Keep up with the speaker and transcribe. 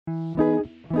Dubbed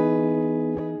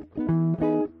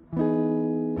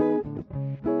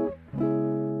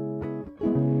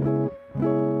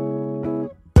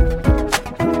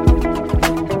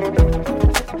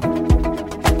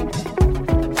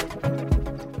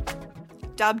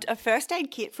a first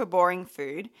aid kit for boring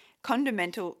food,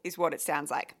 Condimental is what it sounds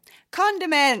like.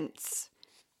 Condiments!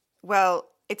 Well,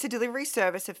 it's a delivery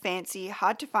service of fancy,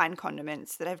 hard-to-find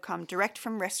condiments that have come direct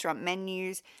from restaurant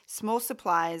menus, small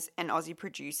suppliers, and Aussie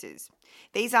producers.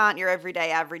 These aren't your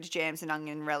everyday average jams and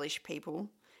onion relish people.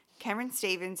 Cameron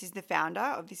Stevens is the founder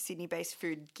of the Sydney-based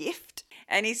food Gift,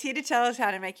 and he's here to tell us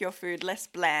how to make your food less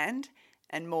bland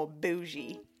and more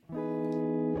bougie.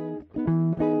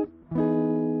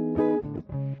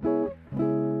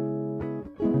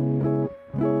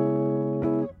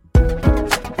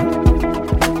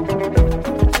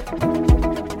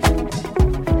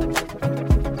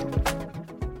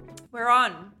 We're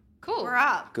on. Cool. We're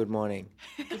up. Good morning.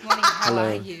 Good morning. How Hello.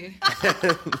 are you?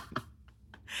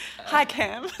 Hi,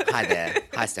 Cam. Hi there.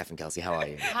 Hi, Steph and Kelsey. How are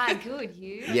you? Hi, good.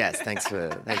 You? Yes, thanks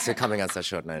for coming on such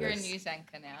short notice. You're a news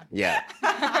anchor now. Yeah.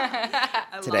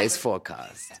 Today's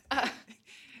forecast.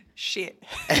 Shit.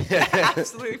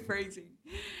 Absolute freezing.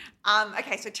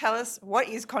 Okay, so tell us, what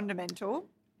is Condimental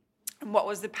and what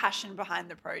was the passion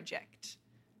behind the project?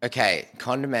 Okay,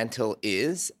 Condimental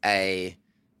is a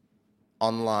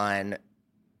online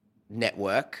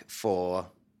network for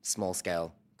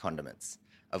small-scale condiments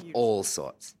of all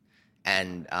sorts.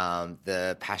 And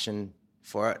the passion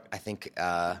for it, I think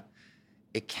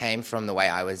it came from the way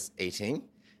I was eating,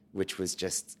 which was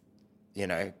just,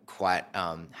 quite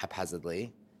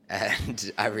haphazardly.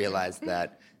 And I realized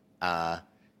that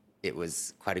it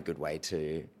was quite a good way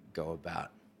to go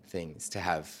about things, to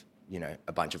have,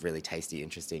 a bunch of really tasty,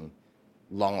 interesting,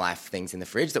 long life things in the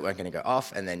fridge that weren't going to go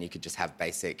off. And then you could just have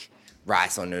basic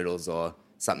rice or noodles or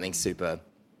something super,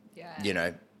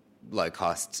 low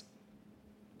cost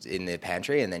in the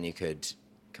pantry. And then you could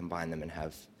combine them and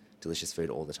have delicious food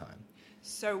all the time.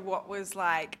 So what was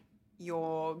like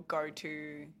your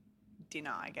go-to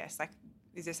dinner, I guess? Like,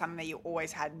 is there something that you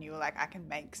always had and you were like, I can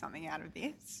make something out of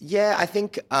this? Yeah, I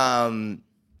think the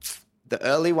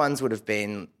early ones would have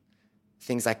been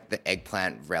things like the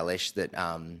eggplant relish that,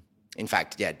 in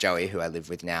fact, Joey, who I live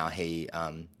with now, he,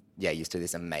 used to do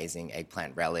this amazing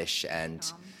eggplant relish. And,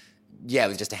 it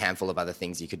was just a handful of other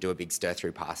things. You could do a big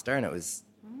stir-through pasta and it was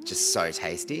just so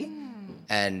tasty.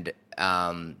 And,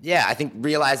 I think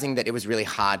realizing that it was really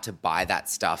hard to buy that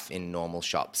stuff in normal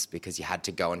shops because you had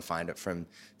to go and find it from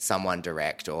someone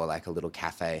direct or like a little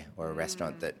cafe or a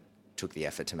restaurant that took the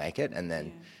effort to make it. And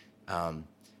then,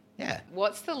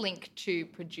 What's the link to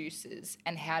producers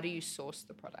and how do you source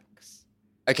the products?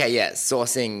 Okay,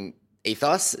 sourcing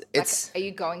ethos. Are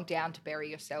you going down to Berry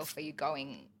yourself? Are you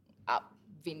going up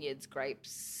vineyards,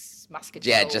 grapes, muscatels?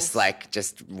 Yeah,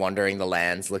 just wandering the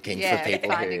lands looking for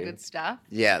people finding good stuff.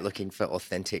 Yeah, looking for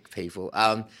authentic people.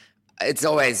 It's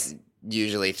always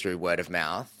usually through word of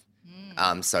mouth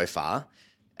so far.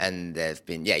 And there've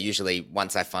been, usually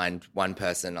once I find one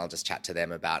person, I'll just chat to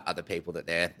them about other people that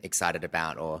they're excited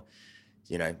about or,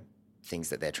 things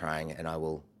that they're trying, and I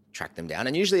will track them down.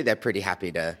 And usually they're pretty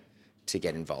happy to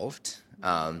get involved.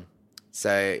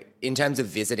 So in terms of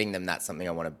visiting them, that's something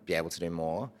I want to be able to do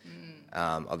more.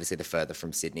 Obviously, the further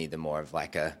from Sydney, the more of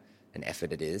like an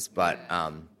effort it is. But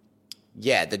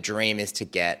the dream is to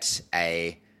get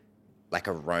a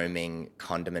roaming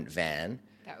condiment van.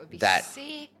 That would be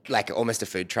sick. Like almost a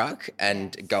food truck,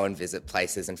 and go and visit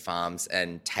places and farms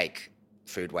and take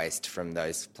food waste from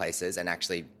those places and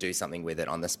actually do something with it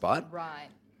on the spot. Right.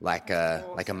 Like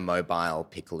a mobile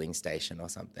pickling station or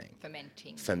something.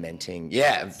 Fermenting.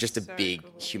 Yeah, That's just a so big,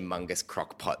 cool. humongous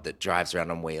crock pot that drives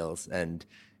around on wheels, and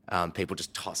people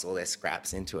just toss all their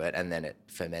scraps into it, and then it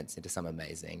ferments into some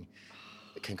amazing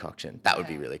concoction. That would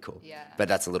be really cool. Yeah. But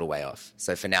that's a little way off.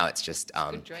 So for now, it's just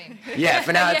Good dream.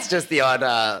 for now it's just the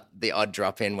odd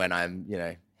drop in when I'm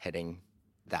heading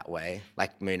that way.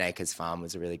 Like Moonacres Farm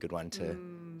was a really good one to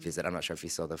visit. I'm not sure if you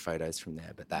saw the photos from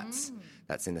there, but that's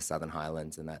in the Southern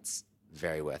Highlands, and that's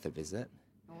very worth a visit.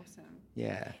 Awesome.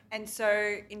 Yeah. And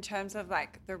so in terms of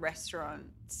like the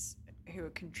restaurants who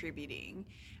are contributing,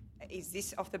 is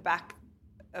this off the back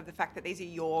of the fact that these are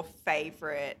your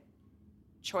favourite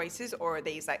choices, or are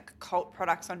these like cult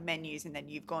products on menus and then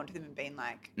you've gone to them and been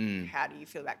like, how do you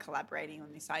feel about collaborating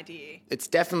on this idea? It's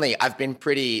definitely, I've been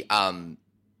pretty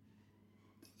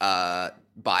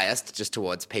biased just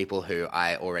towards people who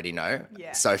I already know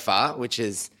so far, which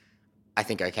is, I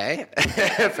think, okay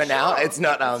for now. It's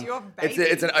not, It's your baby.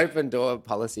 it's an open door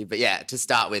policy, but to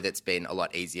start with, it's been a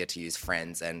lot easier to use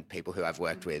friends and people who I've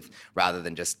worked with rather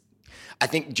than just I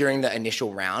think during the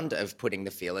initial round of putting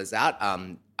the feelers out,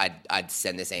 I'd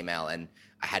send this email and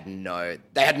they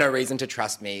had no reason to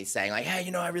trust me saying like,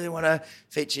 hey, I really want to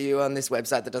feature you on this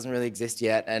website that doesn't really exist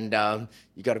yet. And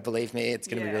you got to believe me, it's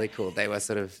going to be really cool. They were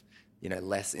sort of,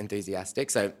 less enthusiastic.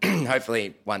 So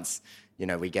hopefully once,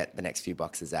 we get the next few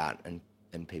boxes out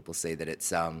and people see that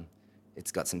it's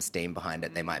got some steam behind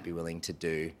it, they might be willing to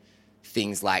do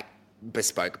things like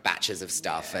bespoke batches of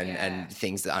stuff and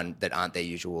things that aren't their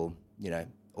usual,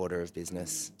 order of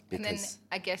business. And then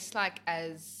I guess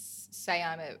say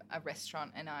I'm a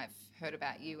restaurant and I've heard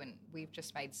about you and we've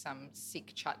just made some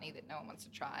sick chutney that no one wants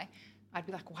to try, I'd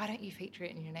be like, why don't you feature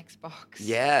it in your next box?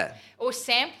 Yeah. Or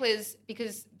samplers,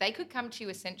 because they could come to you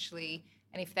essentially,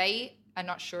 and if they are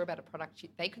not sure about a product,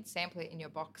 they could sample it in your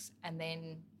box, and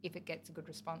then if it gets a good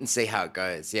response, and see how it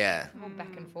goes. Yeah. A whole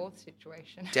back and forth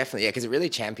situation. Definitely, yeah, because it really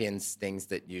champions things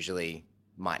that usually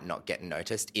might not get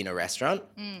noticed in a restaurant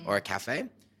or a cafe,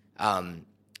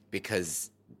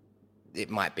 because it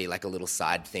might be like a little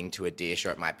side thing to a dish,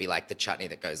 or it might be like the chutney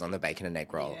that goes on the bacon and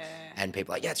egg roll. And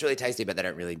people are like, yeah, it's really tasty, but they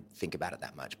don't really think about it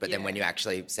that much. But then when you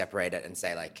actually separate it and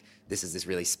say like, this is this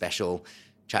really special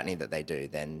chutney that they do,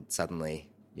 then suddenly,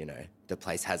 the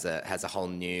place has a whole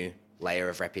new layer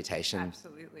of reputation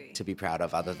to be proud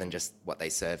of, other than just what they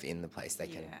serve in the place. They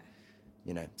can,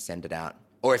 send it out.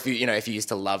 Or if you used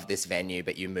to love this venue,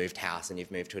 but you moved house and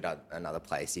you've moved to another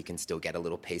place, you can still get a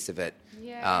little piece of it.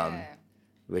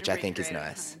 Which I think is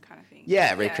nice. Kind of thing.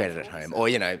 Yeah, recreate it at home. Or,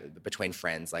 between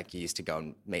friends, like you used to go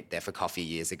and meet there for coffee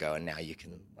years ago, and now you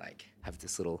can like have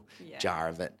this little jar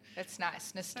of it. That's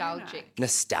nice. Nostalgic.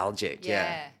 Nostalgic,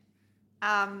 yeah.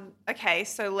 Okay,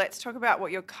 so let's talk about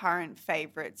what your current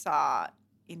favourites are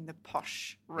in the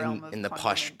posh realm of in the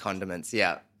posh condiments,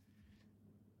 yeah.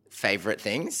 Favourite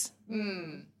things?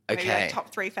 Maybe Okay. like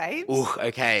top 3 faves? Ooh,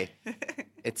 okay.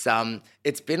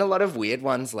 It's been a lot of weird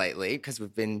ones lately because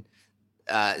we've been,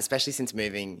 especially since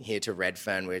moving here to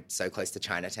Redfern, we're so close to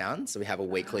Chinatown. So we have a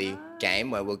weekly game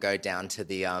where we'll go down to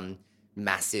the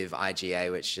massive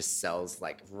IGA, which just sells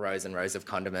like rows and rows of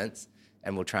condiments.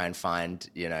 And we'll try and find,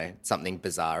 something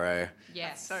bizarro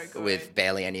So good. with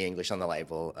barely any English on the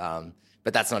label.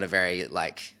 But that's not a very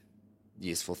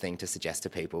useful thing to suggest to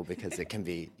people because it can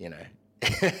be, you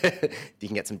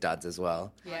can get some duds as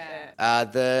well.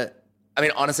 Yeah.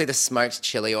 Honestly, the smoked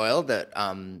chili oil that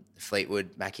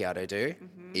Fleetwood Macchiato do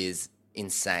is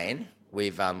insane.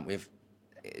 We've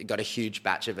got a huge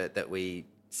batch of it that we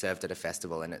served at a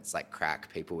festival, and it's like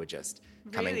crack. People were just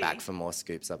coming back for more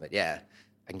scoops of it. Yeah,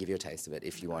 I can give you a taste of it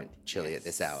if you want chili at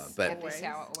this hour. But At this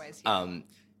hour, always.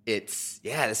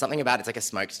 there's something about it. It's like a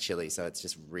smoked chili, so it's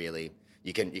just really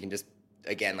you can just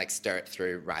again like stir it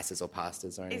through rices or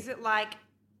pastas or anything. Is it like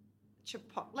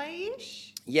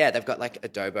Chipotle-ish? Yeah, they've got like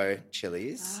adobo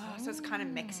chilies. Oh, so it's kind of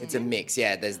Mexican. It's a mix,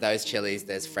 yeah. There's those chilies,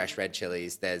 there's fresh red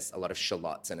chilies, there's a lot of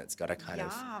shallots, and it's got a kind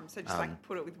of... Yum. So just like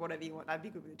put it with whatever you want. That'd be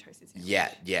good with a toasted sandwich.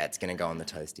 Yeah, it's going to go on the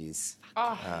toasties.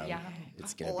 Oh, yum.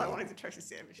 It's going to All be... I want is a toasted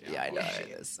sandwich now. Yeah, I know. Shit.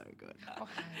 It's so good.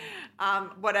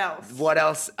 What else? What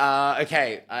else?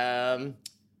 Okay.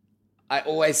 I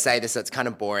always say this, so it's kind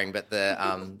of boring, but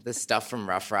the stuff from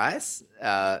Rough Rice,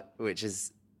 which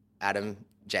is Adam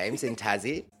James in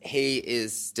Tassie, he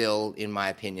is still, in my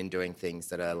opinion, doing things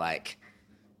that are like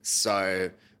so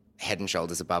head and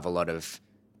shoulders above a lot of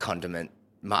condiment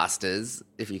masters,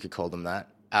 if you could call them that.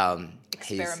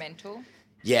 Experimental.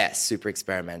 Yeah, super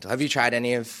experimental. Have you tried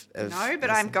any of No, but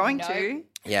I'm going to.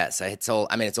 Yeah, so it's all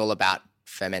about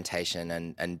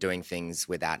fermentation and doing things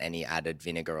without any added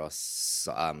vinegar or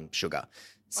sugar.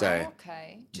 So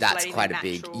Okay. that's letting quite the a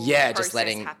big, natural just process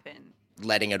letting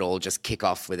happen. it all just kick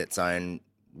off with its own,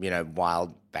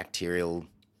 wild bacterial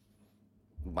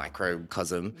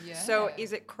microcosm. Yeah. So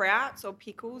is it krauts or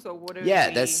pickles or what?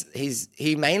 Yeah,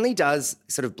 he mainly does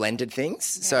sort of blended things.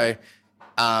 So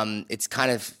it's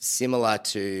kind of similar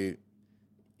to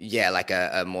like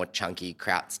a more chunky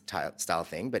kraut style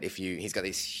thing. But he's got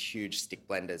these huge stick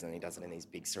blenders and he does it in these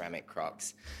big ceramic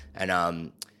crocks,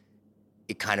 and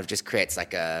it kind of just creates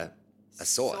like a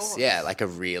sauce. Yeah, like a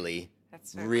really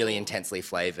really intensely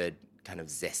flavored, kind of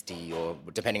zesty, or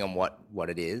depending on what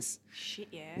it is. Shit,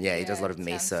 yeah. Yeah, he does a lot of it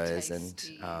sounds misos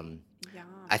tasty. and Yum.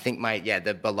 I think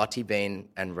the Bolotti bean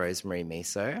and rosemary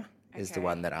miso is the Okay.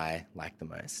 one that I like the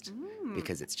most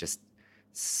because it's just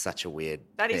such a weird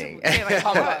That is thing. like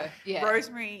Combo. Yeah.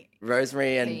 rosemary.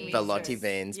 Rosemary and Beans. Bolotti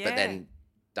beans, but Yeah. then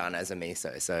done as a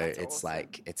miso. So That's it's awesome.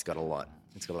 like it's got a lot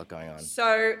going on.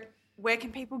 So where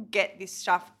can people get this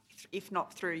stuff if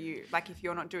not through you? Like if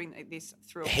you're not doing this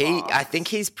through a box? I think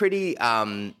he's pretty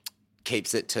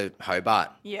keeps it to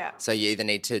Hobart. Yeah. So you either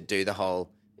need to do the whole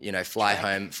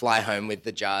fly home with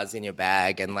the jars in your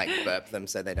bag and like burp them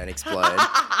so they don't explode.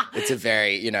 It's a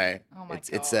very, Oh my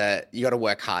it's God. you got to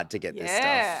work hard to get this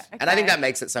Yeah, stuff. And I think okay. that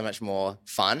makes it so much more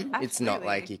fun. It's not Absolutely.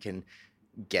 like you can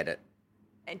get it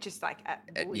And just like at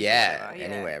Woolies or yeah, whatever,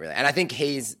 anywhere really. And I think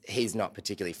he's not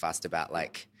particularly fussed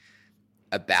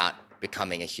about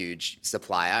becoming a huge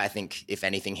supplier. I think if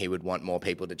anything, he would want more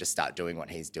people to just start doing what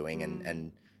he's doing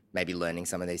and maybe learning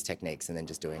some of these techniques and then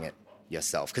just doing it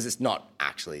yourself. Because it's not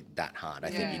actually that hard. I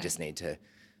think you Yeah. just need to,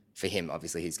 for him,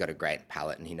 obviously he's got a great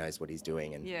palate and he knows what he's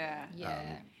doing. And Yeah.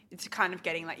 Yeah. It's kind of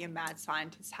getting like your mad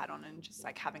scientist hat on and just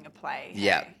like having a play.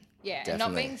 yeah. hey? Yeah. And not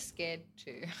Definitely. being scared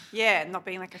to. Yeah, not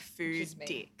being like a food is me.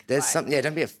 dick. There's like, something,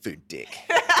 don't be a food dick.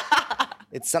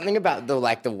 It's something about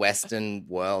the Western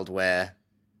world where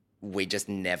we just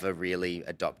never really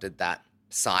adopted that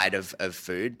side of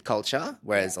food culture,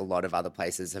 whereas a lot of other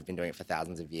places have been doing it for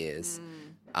thousands of years.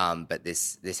 But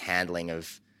this handling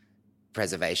of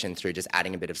preservation through just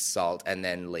adding a bit of salt and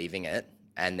then leaving it,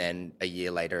 and then a year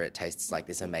later it tastes like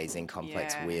this amazing,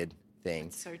 complex, Yeah. weird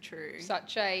thing. So true.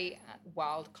 Such a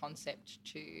wild concept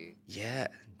to Yeah,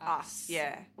 Us,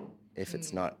 yeah. if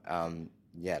it's not,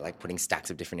 like putting stacks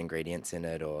of different ingredients in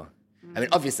it, or I mean,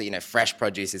 obviously, fresh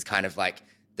produce is kind of like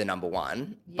the number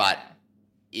one, but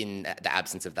in the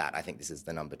absence of that, I think this is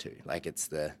the number two. Like it's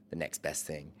the next best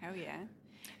thing. Hell yeah.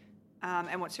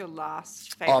 And what's your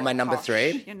last favorite? Oh, my number posh?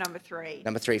 3? Your number 3.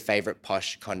 Number 3 favorite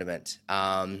posh condiment.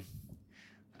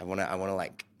 I wanna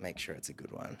like make sure it's a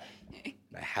good one.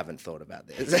 I haven't thought about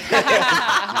this.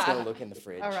 I'm just gonna look in the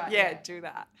fridge. all right. Yeah, do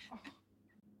that.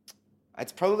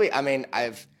 It's probably. I mean,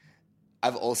 I've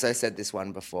also said this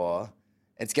one before.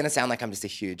 It's gonna sound like I'm just a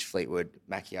huge Fleetwood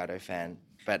macchiato fan,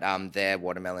 but their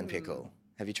watermelon pickle.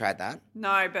 Have you tried that?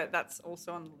 No, but that's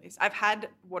also on the list. I've had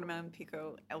watermelon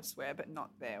pickle elsewhere, but not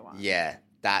their one. Yeah,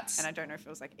 that's. And I don't know if it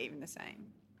was like even the same.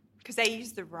 Because they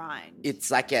use the rind.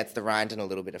 It's like, it's the rind and a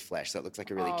little bit of flesh, so it looks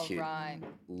like a really Oh, cute right.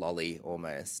 lolly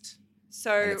almost.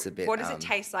 So it's a bit, what does it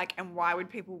taste like and why would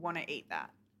people want to eat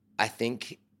that? I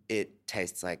think it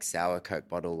tastes like sour Coke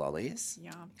bottle lollies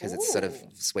Yum. because it's sort of Ooh.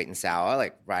 sweet and sour,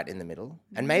 like right in the middle.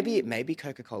 And maybe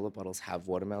Coca-Cola bottles have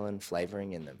watermelon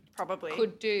flavoring in them. Probably.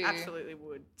 Could do. Absolutely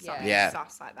would. Yeah. Something Yeah.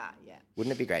 sus like that, yeah.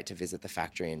 Wouldn't it be great to visit the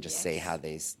factory and just see Yes. how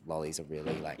these lollies are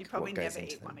really like You probably what goes never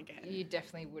into eat them? one again. You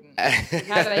definitely wouldn't.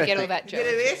 How do they get all that A gel?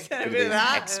 bit of this and a bit of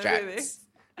that. and a bit of Extracts.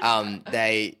 this.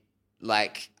 They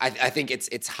like I think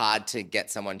it's hard to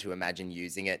get someone to imagine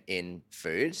using it in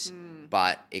food,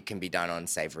 but it can be done on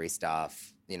savory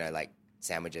stuff, like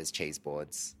sandwiches, cheese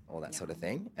boards, all that sort of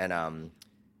thing, and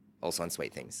also on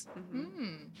sweet things.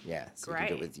 Yeah, so you can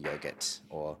do it Great. with yogurt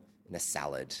or in a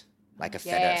salad, like a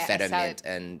Yeah, a feta salad. mint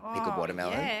and pickled Oh,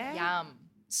 watermelon. Yeah. Yum.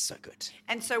 So good.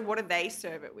 And so what do they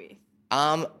serve it with?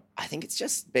 I think it's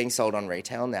just being sold on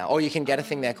retail now. Or you can get a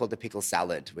thing there called the pickle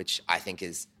salad, which I think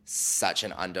is such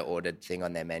an under-ordered thing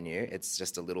on their menu. It's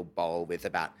just a little bowl with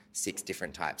about 6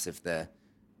 different types of the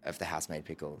house-made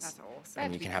pickles. That's awesome. And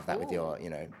That'd you be can have that with cool.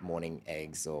 your, morning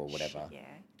eggs or whatever. Yeah,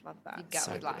 love that. Your gut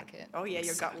So would good. like it. Oh, yeah, your gut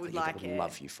Exactly. would Your like gut it. would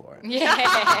love you for it.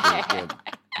 Yeah.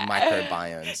 Your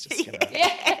microbiome's just gonna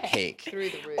Yeah. peak. Through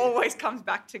the roof. Always comes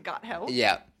back to gut health.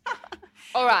 Yeah.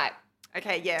 All right.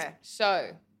 Okay, yeah.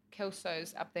 So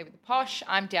Kelso's up there with the posh.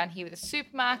 I'm down here with the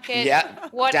supermarket. Yeah.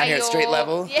 What Down are here at street your-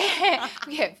 level. Yeah.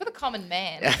 Yeah, for the common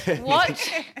man.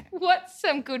 What's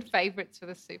some good favourites for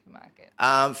the supermarket?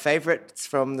 Favorites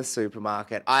from the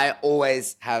supermarket. I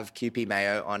always have Kewpie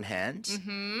mayo on hand,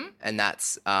 and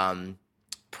that's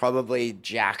probably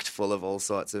jacked full of all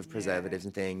sorts of preservatives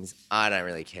and things. I don't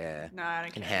really care. No, I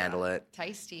don't Can care handle it.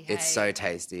 Tasty. Hey? It's so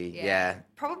tasty. Yeah. Yeah.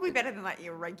 Probably better than like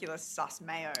your regular sus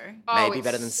mayo. Maybe it's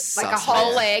better than like a sus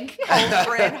whole mayo. egg. Whole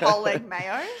bread, whole egg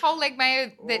mayo. Whole egg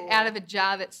mayo that out of a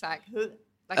jar that's like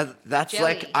That's jelly.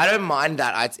 like, I don't mind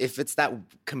that. If it's that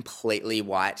completely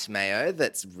white mayo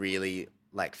that's really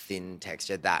like thin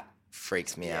texture, that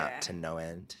freaks me Yeah. out to no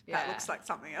end. That Yeah. looks like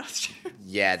something else.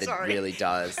 Yeah, that Sorry. really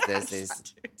does. There's I this,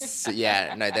 just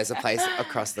had there's a place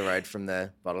across the road from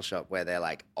the bottle shop where they're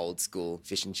like old school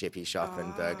fish and chippy shop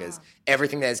and burgers.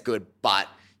 Everything there's good, but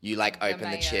you like The open the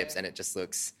mayo. chips and it just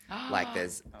looks like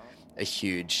there's a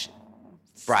huge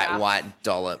bright Stuff. white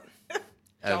dollop.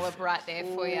 dollop right there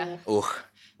for you. Ugh,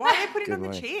 Why are they putting Good on the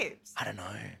morning. chips? I don't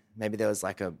know. Maybe there was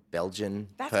like a Belgian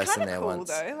That's person kind there of cool once.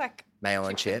 though. Like, Mayo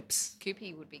and chips.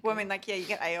 Koopy would be good. well, I mean, like, yeah, you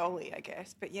get aioli, I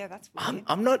guess, but yeah, that's weird.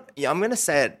 I'm not. Yeah, I'm gonna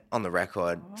say it on the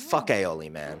record. Fuck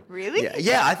aioli, man. Really?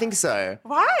 Yeah, I think so.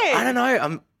 Why? I don't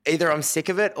know. I'm sick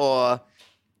of it, or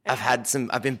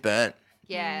I've been burnt.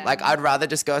 yeah. Like I'd rather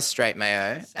just go straight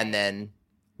mayo Same. and then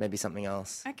maybe something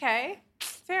else. Okay,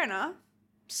 fair enough.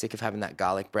 sick of having that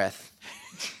garlic breath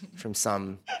from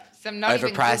some Some not even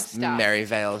good overpriced stuff.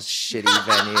 Maryvale shitty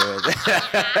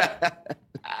venue.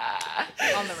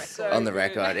 On the record. On the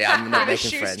record. Yeah, I'm not And a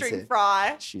making friends shoestring here.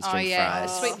 fry. Shoestring Oh, yeah.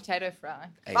 fries. Sweet potato fry.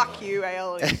 Fuck you,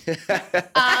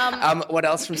 Ailey. What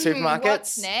else from supermarkets?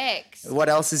 What's next? What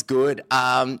else is good?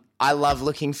 I love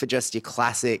looking for just your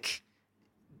classic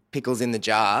pickles in the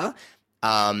jar.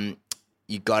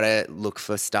 You gotta look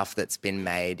for stuff that's been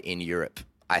made in Europe.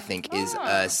 I think is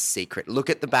a secret. Look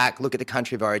at the back. Look at the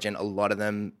country of origin. A lot of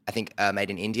them, I think, are made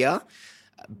in India,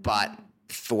 but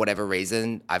for whatever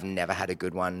reason, I've never had a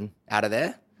good one out of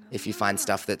there. If you find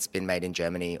stuff that's been made in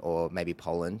Germany or maybe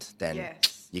Poland, then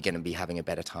Yes. you're going to be having a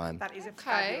better time. That is a Okay.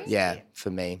 fabulous Yeah, tip. for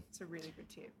me, It's a really good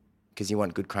tip. because you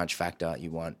want good crunch factor,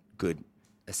 you want good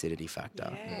acidity factor.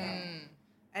 Yeah.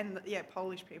 And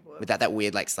Polish people. Without that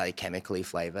weird, like slightly chemically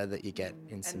flavor that you get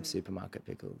in some and- supermarket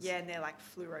pickles. Yeah, and they're like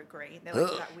fluoro green. They're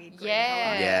like Ugh. that weird green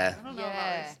Yeah. colour. Yeah. I don't know about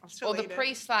Yeah. those. I'll still Or the eat it.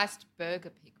 pre-sliced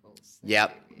burger pickles.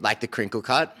 Yep, like the crinkle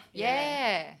cut.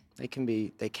 Yeah. They can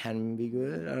be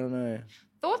good. I don't know.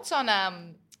 Thoughts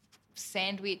on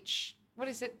sandwich? What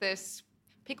is it? This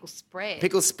pickle spread.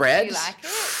 Pickle spread. Do you like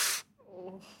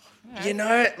it? You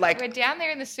know, like We're down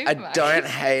there in the I supermarket. don't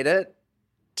hate it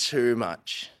too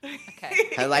much.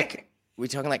 Okay. I like. We're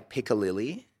talking like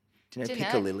piccalilli. Do you know Dunno.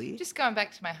 piccalilli? Just going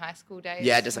back to my high school days.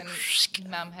 Yeah, just when like-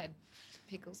 Mum had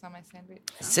pickles on my sandwich.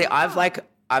 See,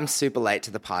 I'm super late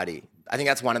to the party. I think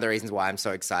that's one of the reasons why I'm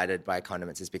so excited by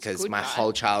condiments is because good, my right?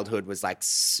 whole childhood was like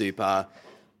super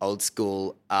old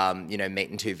school, meat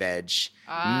and two veg,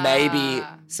 maybe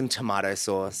some tomato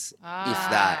sauce, if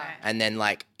that. And then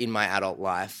like in my adult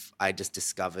life, I just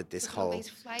discovered this All whole, these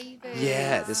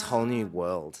flavors. this whole new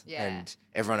world. Yeah. And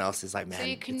everyone else is like, man, So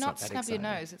you it's cannot not that snub your exciting.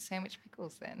 nose at sandwich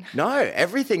pickles then. No,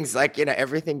 everything's like,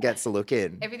 everything gets a look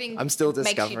in. Everything I'm still makes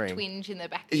discovering. you twinge in the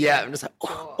back of Yeah, your I'm just like,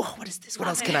 jaw. oh, what is this? What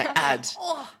else can I add?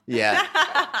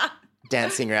 Yeah.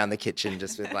 Dancing around the kitchen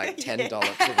just with like $10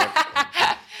 of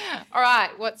it. All right,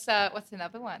 what's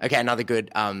another one? Okay, another good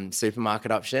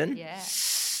supermarket option. Yeah.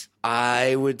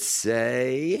 I would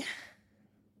say,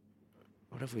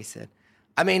 what have we said?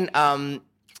 I mean,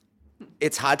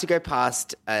 it's hard to go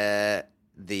past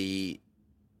the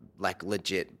like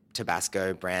legit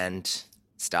Tabasco brand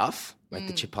stuff, like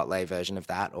the Chipotle version of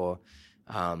that, or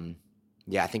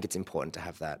I think it's important to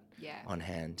have that Yeah. on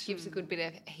hand. Gives a good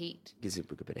bit of heat. Gives a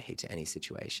good bit of heat to any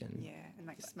situation. Yeah, and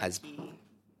like As- smoky.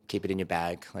 Keep it in your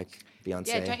bag, like Beyonce.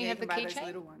 Yeah, don't you You have can the buy those keychain?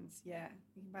 little ones. Yeah,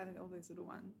 you can buy all those little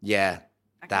ones. Yeah,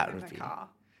 I that can would put be in my car.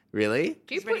 really. Do you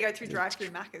Because when put you go through drive-through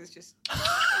Macca's, just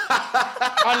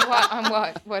on what? On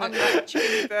what? What? on like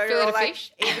chicken burger Fillet or of like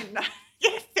fish? even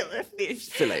fillet of fish.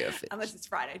 Filet of fish. Unless it's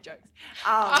Friday jokes.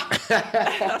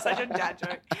 That's such a dad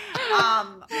joke.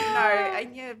 No,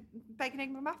 and bacon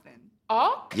egg McMuffin.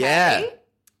 Okay. Yeah,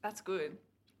 That's good.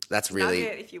 that's really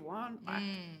Nugget if you want. Like,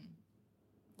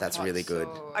 that's Hot really good.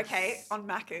 sauce. okay, on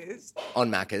Macca's,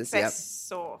 On Macca's, yep. best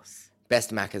sauce.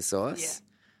 Best Macca's sauce.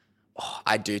 Oh,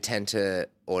 I do tend to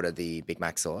order the Big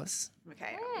Mac sauce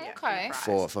Okay. okay.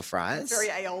 fries. for fries. Very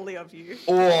aioli of you.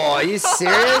 Oh, are you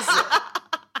serious? Are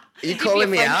you calling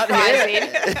me French out fries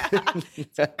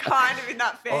here? Kind of in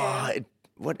that fan.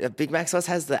 What a Big Mac sauce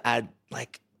has the add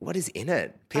like what is in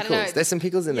it? don't know. Pickles. There's some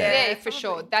pickles in there. Yeah, for probably.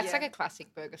 sure. That's Yeah. like a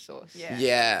classic burger sauce. Yeah.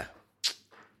 Yeah.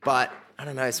 But I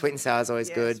don't know, sweet and sour is always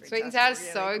Yeah, good. Sweet and sour is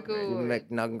Really so good. good.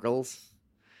 McNuggles.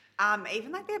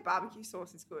 Even like their barbecue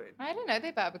sauce is good. I don't know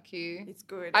their barbecue. It's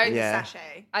good. I- In the Yeah.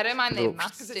 sachet. I don't mind their Look.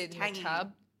 'Cause it's mustard in the tangy.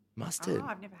 tub. Mustard. Oh,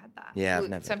 I've never had that. Yeah, I've Well,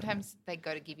 never. sometimes they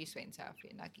go to give you sweet and sour for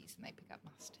your nuggies and they pick up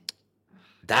mustard.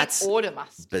 That's Order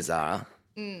mustard. bizarre.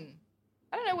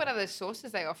 I don't know what other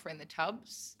sauces they offer in the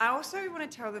tubs. I also want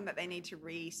to tell them that they need to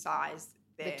resize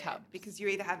their tubs. because you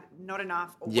either have not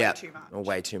enough or Yeah. way too much Or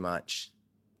way too much.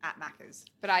 at Macca's.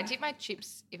 But I dip my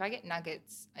chips, if I get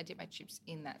nuggets, I dip my chips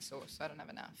in that sauce, so I don't have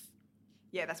enough.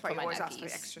 Yeah, that's why For you my always ask for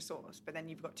nuggies. extra sauce, but then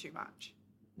you've got too much.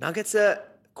 Nuggets are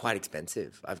quite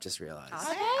expensive, I've just realized. Are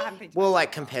they? I haven't been to Well, Macca's like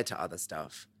in a while. compared to other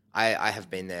stuff. I have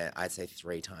been there, I'd say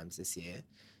 3 times this year.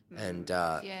 And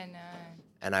Yeah, no.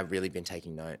 and I've really been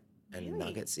taking note. And Really?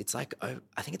 nuggets, it's like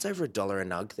I think it's over $1 a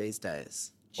nug these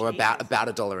days, or about Jesus.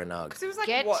 $1 a nug. Because it was like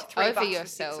Get what, $3 over for 6 or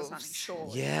yourselves. something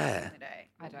short. Yeah. back in the day.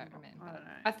 I don't remember. I don't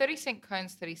know. Are 30-cent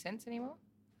cones 30 cents anymore?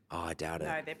 Oh, I doubt it.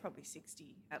 No, they're probably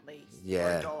 60 at least.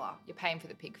 Yeah. Or $1. You're paying for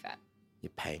the pig fat.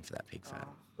 You're paying for that pig fat.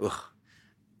 Oh. Ugh.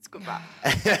 It's good butt.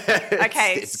 It's-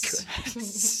 Okay, it's good.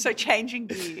 so changing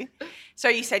gear. So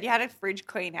you said you had a fridge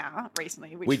clean out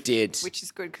recently. Which, We did. Which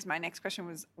is good because my next question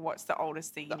was, what's the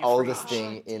oldest thing in The your oldest fridge?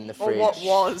 thing in the Or fridge. what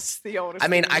was the oldest I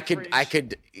mean, thing in I your could fridge? I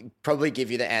could probably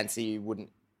give you the answer you wouldn't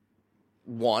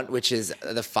want, which is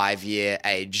the 5-year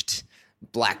aged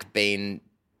black bean.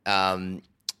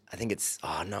 I think it's.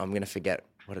 Oh no, I'm gonna forget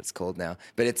what it's called now.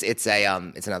 But it's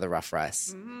another rough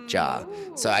rice jar.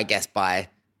 So I guess by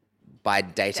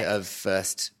date of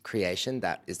first creation,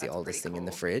 that is the oldest thing in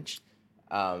the fridge.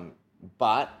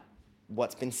 But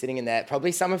what's been sitting in there?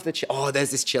 Probably some of the.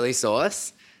 There's this chili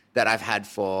sauce that I've had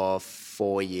for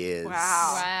 4 years.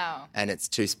 Wow. And it's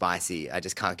too spicy. I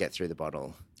just can't get through the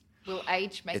bottle. Will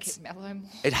age make it mellow more?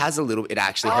 It has a little. It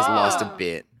actually has lost a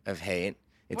bit of heat.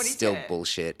 It's What is still it?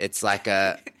 bullshit. It's like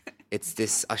it's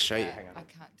this. I'll show you. Hang on. I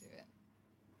can't do it.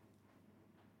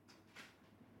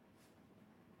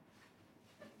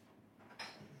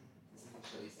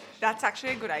 That's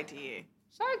actually a good idea.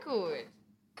 So good.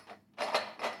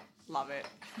 Love it.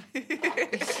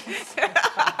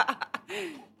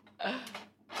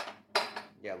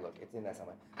 Yeah, look, it's in there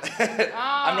somewhere.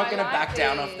 I'm not gonna I like back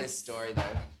down off this. this story though.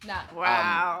 Nah.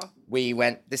 Wow. We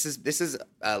went. This is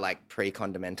like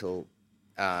pre-condimental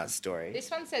story.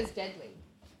 This one says deadly.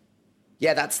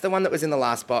 Yeah, that's the one that was in the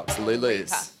last box,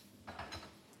 Lulu's.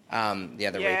 Reaper. The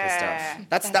Reaper Yeah.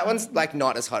 stuff. That one's like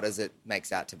not as hot as it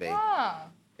makes out to be. Oh.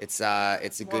 It's a More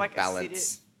good like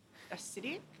balance.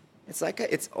 Acidic? It's like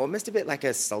it's almost a bit like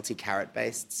a salty carrot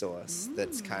based sauce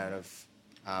that's kind of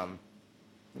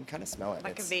you can kind of smell it.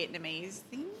 Like a Vietnamese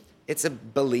thing? It's a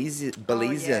Belizean. Oh,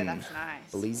 yeah, that's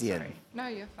nice. Belizean. Sorry. No,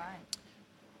 you're fine.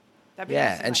 That'd be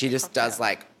Yeah, nice in, and like, she a just does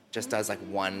cocktail. like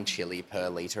one chili per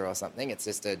liter or something. It's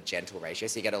just a gentle ratio,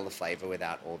 so you get all the flavor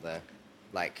without all the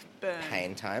like Burn.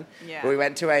 pain time. Yeah. But we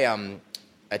went to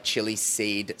a chili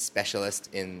seed specialist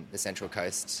in the Central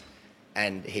Coast,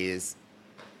 and he is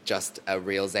just a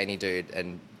real zany dude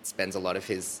and spends a lot of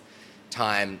his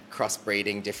time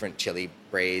crossbreeding different chili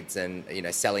breeds and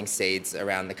selling seeds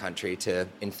around the country to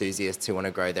enthusiasts who want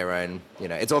to grow their own.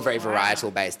 It's all very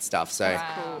varietal based stuff. So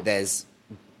Wow. there's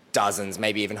dozens,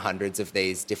 maybe even hundreds of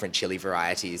these different chili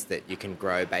varieties that you can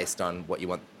grow based on what you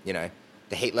want,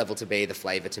 the heat level to be, the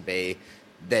flavor to be.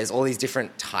 There's all these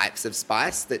different types of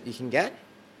spice that you can get.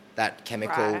 That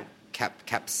chemical Right.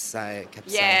 capsicum.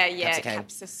 Yeah. Capsicum.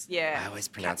 Yeah. I always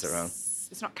pronounce it wrong.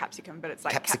 It's not capsicum, but it's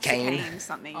like Capsicane. capsicane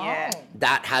something. Oh. Yeah.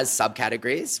 That has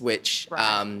subcategories, which,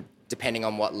 Right. depending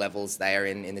on what levels they are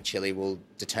in the chili, will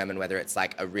determine whether it's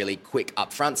like a really quick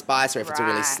upfront spice or if it's a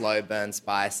really Right. slow burn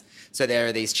spice. So there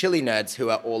are these chili nerds who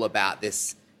are all about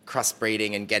this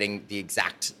crossbreeding and getting the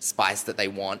exact spice that they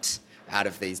want out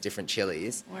of these different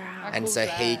chilies. Wow. And cool so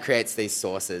is he that? creates these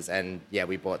sauces, and yeah,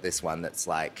 we bought this one that's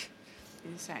like,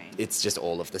 Insane. it's just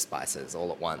all of the spices all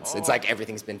at once. It's Oh. like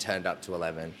everything's been turned up to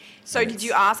 11. So And did you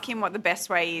it's- ask him what the best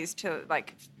way is to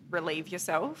like relieve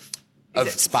yourself? Is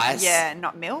Of spice? Yeah,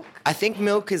 not milk. I think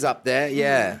milk is up there,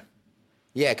 yeah. Mm-hmm.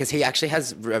 Yeah, because he actually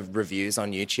has reviews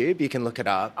on YouTube. You can look it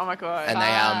up. Oh my God. And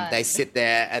Fun. they sit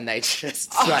there and they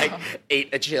just like eat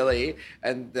a chili,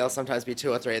 and there'll sometimes be 2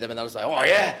 or 3 of them, and they'll just like, oh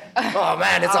yeah, oh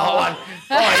man, it's a hot one.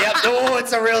 Oh yep, oh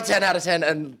it's a real 10 out of 10,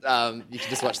 and you can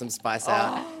just watch them spice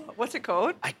out. What's it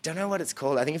called? I don't know what it's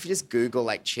called. I think if you just Google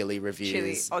like chili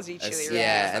reviews, Aussie chili reviews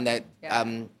yeah, or and they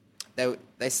Yeah.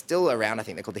 they're still around. I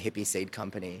think they're called the Hippie Seed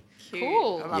Company. Cute.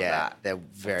 Cool. I love Yeah, that. they're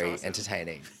very awesome.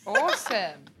 entertaining.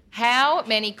 Awesome. How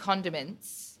many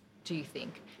condiments do you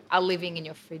think are living in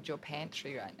your fridge or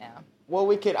pantry right now? Well,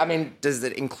 does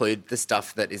it include the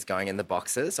stuff that is going in the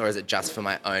boxes, or is it just for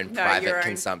my own No, private your own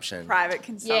consumption? Private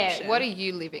consumption. Yeah. What are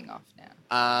you living off now?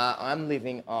 I'm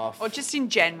living off Or just in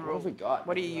general. What have we got?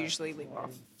 What do you usually live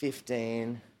off?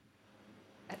 15.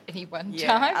 At any one Yeah,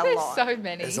 time? a There's lot. so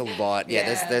many. There's a lot. Yeah,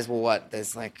 Yeah.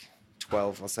 there's like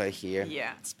 12 or so here.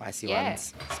 Yeah. Spicy Yeah.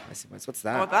 ones. Spicy ones. What's Oh,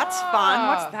 that? that's fun.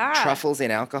 What's that? Truffles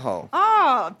in alcohol.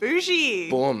 Oh, bougie.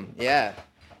 Boom. Yeah.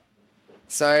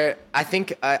 So I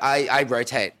think I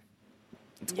rotate.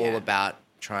 It's all Yeah. about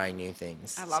trying new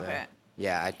things. I love So, it.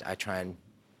 Yeah, I try and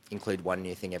include one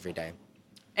new thing every day.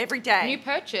 Every day. New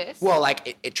purchase? Well,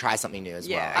 like it tries something new as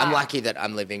Yeah. well. I'm lucky that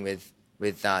I'm living with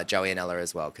Joey and Ella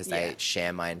as well, because Yeah. they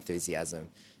share my enthusiasm.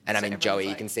 And I So mean, everyone's Joey, you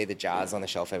like- can see the jars on the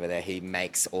shelf over there. He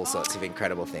makes all sorts of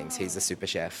incredible things. He's a super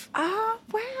chef. Oh,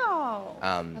 wow.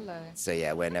 Hello. So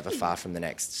yeah, we're never far from the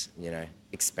next,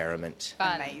 experiment.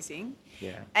 Fun. Amazing.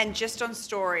 Yeah. And just on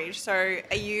storage, so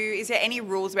is there any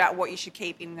rules about what you should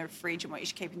keep in the fridge and what you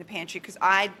should keep in the pantry? Because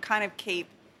I kind of keep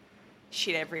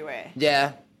shit everywhere.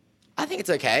 Yeah, I think it's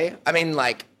okay. I mean,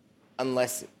 like,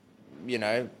 unless,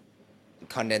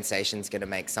 condensation's going to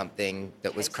make something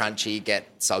that was crunchy get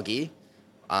soggy.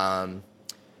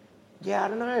 Yeah, I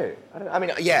don't know. I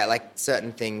mean, yeah, like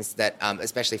certain things that,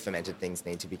 especially fermented things,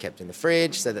 need to be kept in the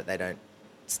fridge so that they don't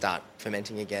start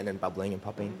fermenting again and bubbling and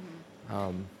popping.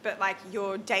 But like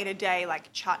your day-to-day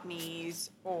like chutneys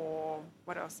or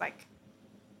what else? Like,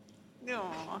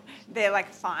 they're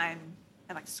like fine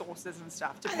and like sauces and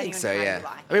stuff. I Depending think on so, how yeah. you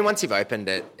like I mean, it. once you've opened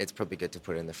it, it's probably good to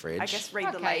put it in the fridge. I guess read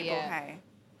the Okay, label. yeah. Hey.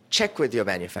 Check with your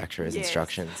manufacturer's Yes.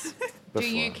 instructions. Do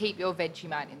you before. keep your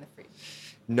Vegemite in the fridge?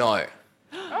 No,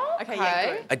 Okay, yeah,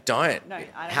 good. I don't. No, I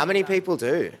don't How many either. people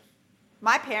do?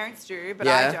 My parents do, but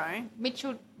Yeah. I don't.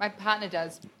 Mitchell, my partner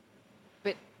does,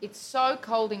 but it's so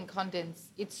cold in condensed.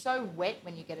 It's so wet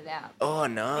when you get it out. Oh,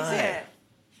 no. Is it?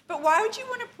 But why would you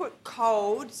want to put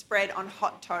cold spread on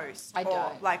hot toast I or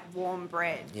don't. like warm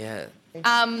bread? Yeah.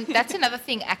 That's another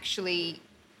thing, actually.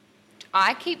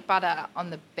 I keep butter on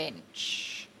the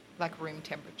bench, like room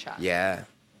temperature. Yeah.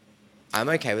 I'm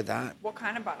okay with that. What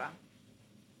kind of butter?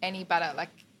 Any butter, like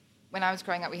when I was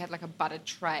growing up, we had like a butter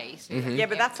tray. So Yeah,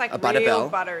 but that's like A butter real bell.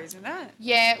 butter, isn't it?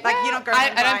 yeah, Like, well, you're not going I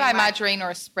and don't buy buying, like- margarine or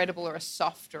a spreadable or a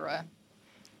soft or a.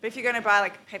 But if you're going to buy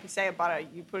like Pepe Saya butter,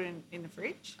 you put it in the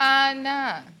fridge?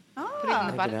 Nah. Oh, Put it in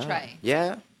the Check butter it out. tray.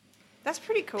 Yeah. that's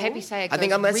pretty cool. Pepe Saya I goes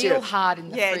think unless real you're- hard in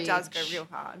the Yeah, fridge. it does go real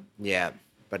hard. Yeah.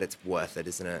 But it's worth it,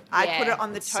 isn't it? I Yeah. put it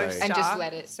on the It's so- toaster. And just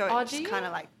let it- So Oh, it do just you? kind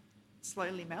of like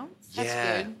slowly melts. That's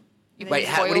Yeah. good. You Wait,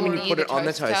 put what do you foil mean you near put it on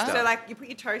the toaster? So like you put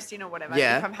your toast in or whatever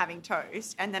Yeah. if I'm having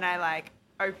toast, and then I like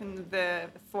open the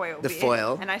foil The bit,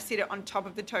 foil. and I sit it on top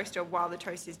of the toaster while the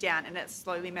toast is down, and it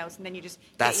slowly melts, and then you just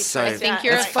That's get so- your I toast think out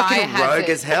you're and, a like, fire Fucking hazard. rogue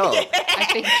as hell. I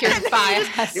think you're a fire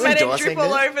hazard. You let it endorsing drip all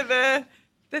this? over the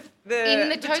In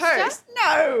the toaster? toast.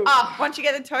 No. Oh. Once you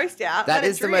get the toast out, That let it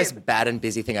is the drip. most bad and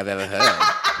busy thing I've ever heard.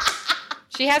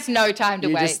 She has no time to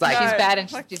You wait. just, like, She's No, bad and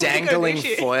she's like, just dang. Dangling Go do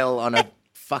shit. foil on a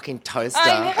fucking toaster.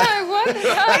 I know. What the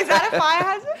hell? Is that a fire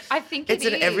hazard? I think It's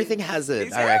it an is. everything hazard,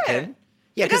 Is I it? reckon.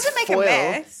 Yeah, It 'cause doesn't make foil, a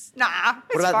mess. Nah.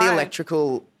 What about fine. the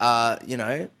electrical, you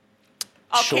know,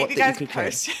 I'll short keep you that guys you could carry?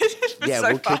 posted. But Yeah, so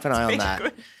we'll far keep an it's eye on been that.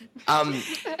 good.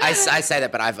 I say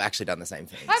that, but I've actually done the same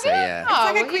thing. Have So you? yeah. Oh,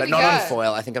 like a well, quick here But we not go. on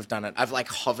foil. I think I've done it. I've like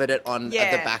hovered it on at the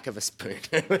Yeah. back of a spoon,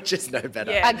 which is no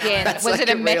better. Yeah. Again, That's was like it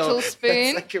a metal real,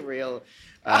 spoon? That's like a real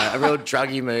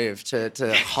druggy move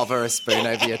to hover a spoon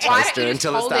over your Why toaster don't you just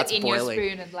until it hold starts it in boiling. your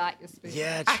spoon and light your spoon?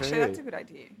 Yeah, true. Actually, that's a good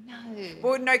idea. No.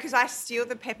 Well, no, because I steal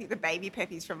the baby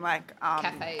peppies from like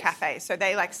Cafes. so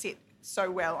they like sit so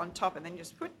well on top, and then you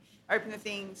just open the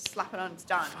thing, slap it on, it's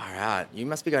done. All right, you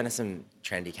must be going to some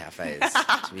trendy cafes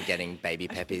to be getting baby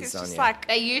It's peppies on just you. like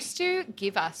They used to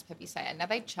give us Pepe Saya. Now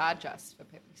they charge us for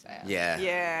Pepe Saya. yeah.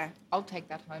 yeah, I'll take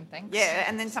that home, thanks. yeah,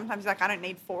 and then sometimes like I don't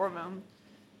need 4 of them.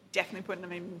 Definitely putting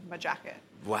them in my jacket.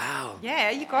 Wow. Yeah,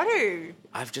 you got to.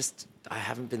 I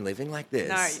haven't been living like this.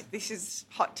 No, this is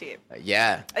hot tip.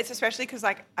 Yeah. It's especially because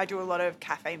like I do a lot of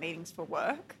cafe meetings for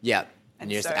work. Yeah. And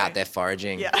And you're just so- out there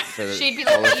foraging Yeah. for She'd be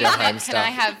all like, of your home can stuff. I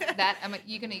have that? I'm like,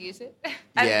 you going to use it?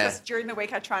 And Yeah. just during the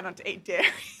week I try not to eat dairy.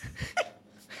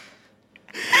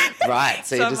 Right.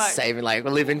 So So you're I'm just like- saving, like,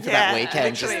 we're living for that Yeah,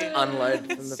 weekend, just literally. unload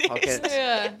from the pocket.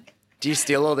 yeah. Do you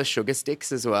steal all the sugar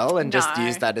sticks as well and just No.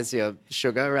 use that as your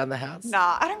sugar around the house?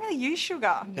 Nah, I don't really use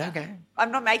sugar. Yeah, okay.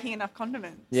 I'm not making enough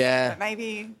condiments. Yeah. But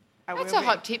maybe I will That's a be.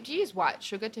 hot tip. Do you use white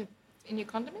sugar in your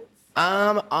condiments?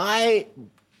 I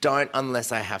don't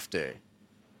unless I have to.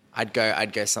 I'd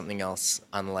go something else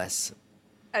unless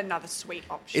Another sweet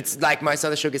option. it's like most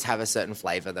other sugars have a certain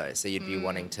flavor though, so you'd be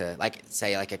wanting to like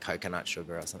say like a coconut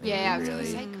sugar or something. Yeah, I would was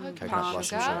be going to really say coconut palm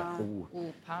blossom sugar. sugar. Ooh.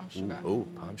 Ooh, palm sugar. Ooh,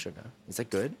 palm sugar. Is that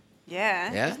good?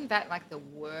 Yeah. Yeah. Isn't that like the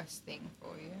worst thing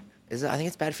for you? Is it? I think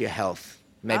it's bad for your health.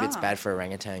 Maybe it's Ah. bad for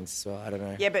orangutans as well. I don't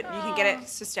know. Yeah, but you can get it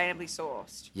sustainably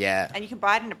sourced. Yeah. And you can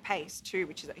buy it in a paste too,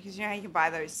 which is because you know how you can buy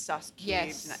those sus cubes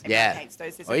Yes. and everyone Yeah. hates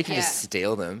those. There's Or you can Yeah. just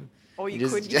steal them. Or you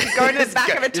just- could go into the back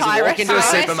of a just Thai walk into a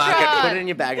restaurant. supermarket, Restaurant. put it in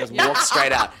your bag, and just walk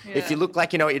straight out. If you look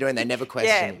like you know what you're doing, they never question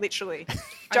Yeah, you. literally. I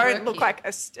Don't work look here. like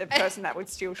a person that would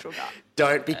steal sugar.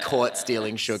 Don't be caught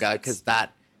stealing sugar because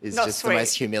that is Not just sweet. the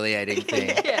most humiliating thing.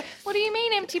 Yeah. What do you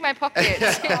mean empty my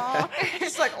pockets? Oh,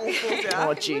 it's like all falls Oh, out.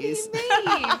 What do you jeez.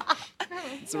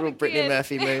 mean? It's a real Brittany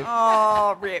Murphy move.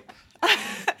 Oh, rip.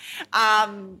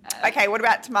 Okay, what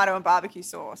about tomato and barbecue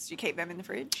sauce? Do you keep them in the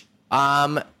fridge?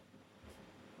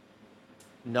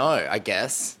 No, I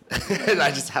guess.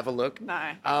 I just have a look.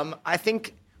 No. I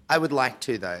think I would like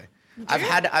to though. I've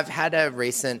had a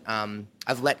recent.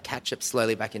 I've let ketchup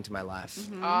slowly back into my life.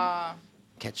 Mm-hmm. Ah,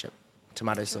 Ketchup,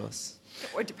 tomato sauce.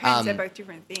 Or it depends. They're both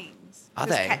different things. Are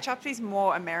 'Cause they? Ketchup is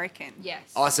more American. yes.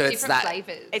 Oh, so it's different that-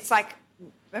 flavors. It's like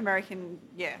American,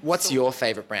 yeah. What's sauce. your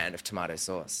favorite brand of tomato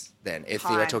sauce then? If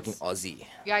you were Heinz. talking Aussie.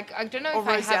 Yeah, I don't know Or if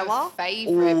I have a Rosella?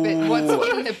 favorite, but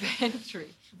what's in the pantry?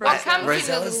 What comes in the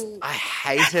Rosella's, little? I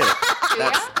hate it.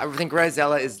 I think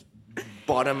Rosella is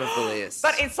bottom of the list.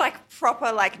 But it's like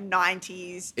proper like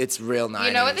 90s. It's real 90s.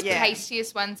 You know what the Yeah.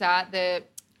 tastiest ones are? The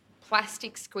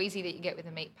plastic squeezy that you get with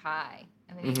a meat pie.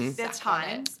 And then you That's suck on it.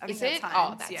 Heinz. I think Is that's it? Oh,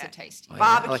 Heinz, that's yeah. a tasty Oh, one. yeah. I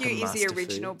like Barbecue a is the Master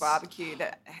original Foods. barbecue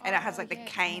and it has like the yeah,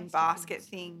 cane Master basket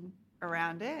thing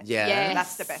around it. Yeah. Yes.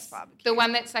 That's the best barbecue. The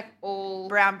one that's like all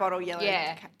Brown bottle, yellow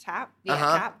Yeah. tap. Yeah.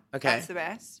 Uh-huh. Cap. Okay. That's the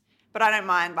best. But I don't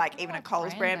mind like even a what Coles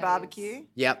brand brand that barbecue.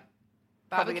 Yep.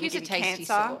 Probably gonna barbecue's a give you tasty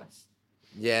cancer. sauce.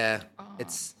 Yeah. Oh.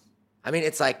 It's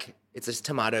just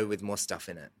tomato with more stuff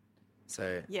in it.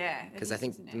 So Yeah. it because I is,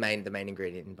 think isn't it? the main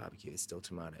ingredient in barbecue is still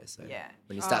tomato. So Yeah.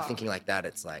 when you start Oh. thinking like that,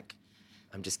 it's like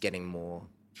I'm just getting more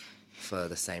for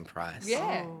the same price.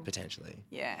 Yeah. Oh. Potentially.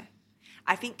 Yeah.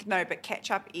 I think no, but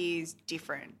ketchup is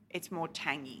different. It's more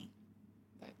tangy.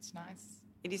 That's nice.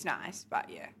 It is nice, but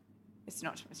yeah. It's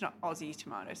not Aussie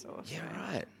tomato sauce. Yeah, so-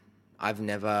 right. I've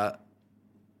never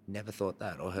thought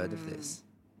that or heard of this.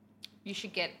 You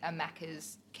should get a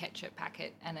Macca's ketchup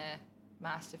packet and a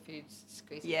Master Foods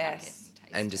squeezy Yes. packet.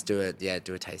 Taste And just them.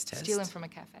 do a taste test. Steal them from a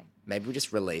cafe. Maybe we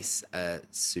just release a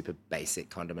super basic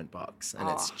condiment box and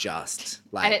it's Oh. just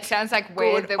like And it sounds like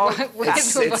we're Good the old one. we're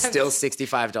it's the it's ones- still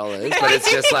 $65, but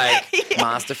it's just like Yeah.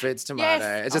 Master Foods tomato.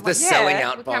 Yes. It's just Oh my- the selling yeah.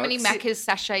 out Look box. how many Macca's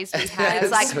sachets we have.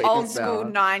 It's like Sweet old and school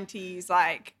sour. 90s,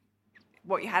 like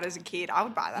what you had as a kid. I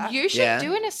would buy that. You should Yeah.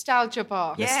 do a nostalgia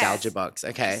box. Yeah. Nostalgia Yes. box.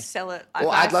 Okay. Just sell it.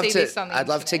 Well, I I'd love see to. this on the I'd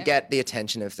love to internet. get the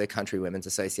attention of the Country Women's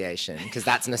Association because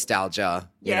that's nostalgia.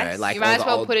 You Yes. know, like You all might the as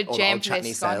well old, put a all the jam old for their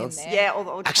chutney scone in sales. there. Yeah, all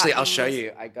the old Actually, I'll show chutneys.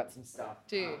 you. I got some stuff.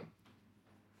 Do.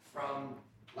 From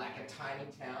like a tiny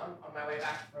town on my way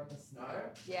back from the snow.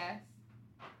 Yeah.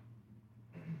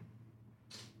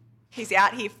 He's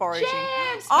out here foraging.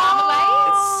 Jams,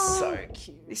 Oh, It's so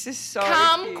cute. this is so cute.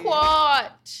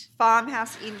 Kumquat.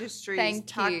 Farmhouse Industries.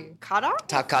 Thank you. Cutter?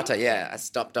 Takata, yeah. I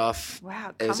stopped off.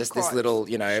 Wow. It was just this kumquat. little,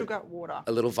 you know, Sugar water.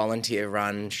 a little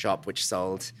volunteer-run shop which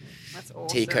sold That's awesome.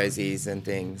 tea cozies and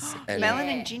things. And Melon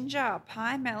Yeah. and ginger,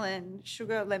 pie melon,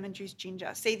 sugar, lemon juice, ginger.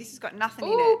 See, this has got nothing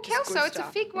in Ooh, it. just Kelso, good it's a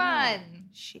stuff. fig one.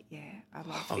 Shit, yeah. I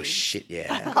love oh figs. shit,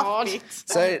 yeah. God.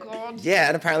 So Oh, God. yeah,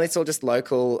 and apparently it's all just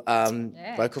local.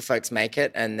 Yeah. Local folks make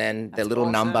it, and then their That's little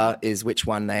awesome. number is which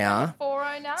one they are.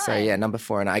 409. So yeah, number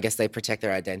 4, and I guess they protect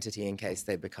their identity in case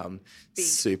they become Big.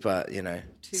 super, you know,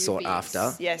 Too sought big.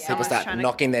 after. Yes, People someone's start trying to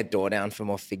knocking their door down for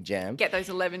more fig jam. get those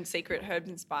 11 secret herbs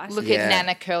and spices. Look Yeah. at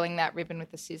Nana curling that ribbon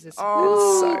with the scissors.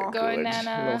 Oh, So go good.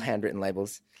 Nana. Little handwritten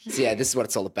labels. So yeah, this is what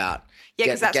it's all about. Yeah,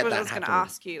 because that's Get what I that was going to happening.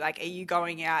 ask you. Like, are you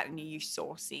going out and are you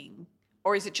sourcing?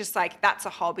 Or is it just like that's a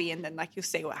hobby and then like you'll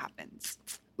see what happens?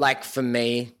 Like for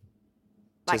me,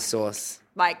 to Like- source.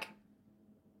 Like,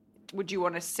 would you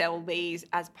want to sell these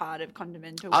as part of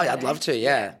Condimental? Oh, I'd love to.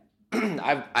 Yeah,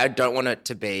 I don't want it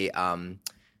to be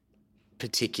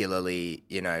particularly,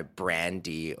 you know,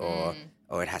 brandy or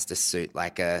it has to suit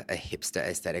like a hipster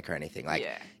aesthetic or anything. Like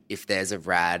Yeah. if there's a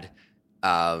rad,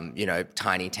 you know,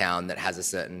 tiny town that has a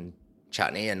certain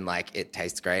chutney and like it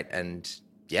tastes great, and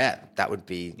yeah, that would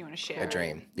be You wanna share a it.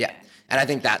 dream. Yeah, and I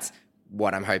think that's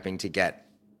what I'm hoping to get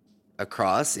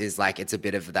across is like it's a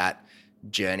bit of that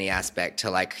journey aspect to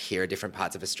like hear different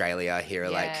parts of Australia, hear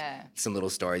like Yeah. some little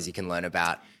stories you can learn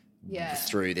about Yeah.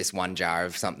 through this one jar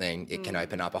of something. It can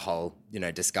open up a whole, you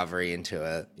know, discovery into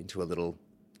a little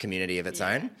community of its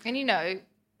own. And you know,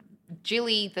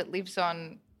 Jilly that lives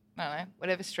on, I don't know,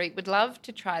 whatever street would love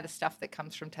to try the stuff that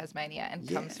comes from Tasmania and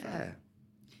comes from. Yeah.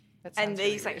 That And sounds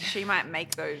these, really like, good. she might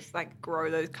make those, like, grow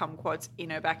those kumquats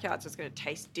in her backyard, so it's going to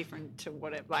taste different to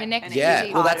what it like. Connect and to it's Yeah,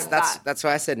 Easy. well, part that's of that's that. that's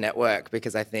why I said network,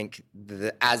 because I think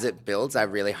as it builds, I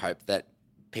really hope that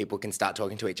people can start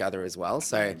talking to each other as well.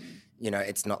 So, you know,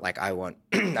 it's not like I want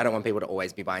I don't want people to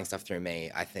always be buying stuff through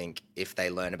me. I think if they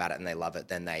learn about it and they love it,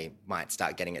 then they might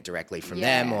start getting it directly from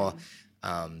them, Yeah. or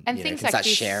And you know, things can like start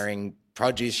this- sharing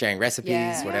produce, sharing recipes,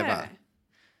 Yeah. whatever. Yeah.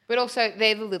 But also,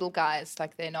 they're the little guys,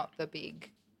 like, they're not the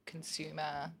big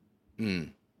consumer.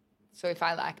 Mm. So if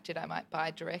I liked it, I might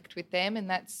buy direct with them, and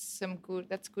that's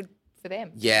good for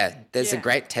them. Yeah, there's a Yeah.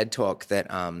 great TED talk that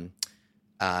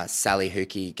Sally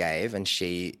Hookey gave, and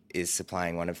she is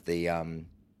supplying one of the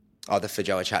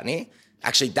Feijoa chutney.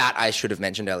 Actually, that I should have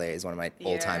mentioned earlier is one of my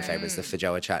all-time Yeah. favorites. The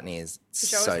Feijoa chutney is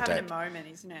Joe's so having dope. a moment,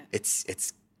 isn't it?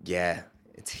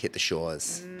 It's hit the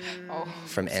shores Oh,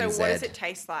 from So NZ. what does it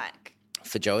taste like?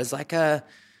 Feijoa is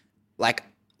like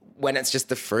when it's just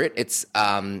the fruit, it's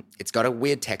got a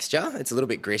weird texture. It's a little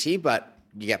bit gritty, but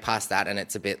you get past that and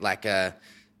it's a bit like a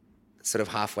sort of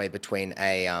halfway between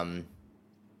a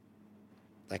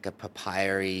like a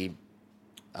papaya-y,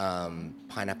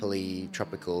 pineapple-y,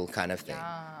 tropical kind of thing.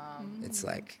 It's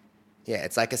like, yeah,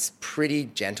 it's like a pretty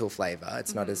gentle flavor.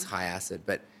 It's not as high acid,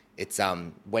 but It's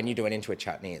when you do it into a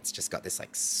chutney, it's just got this like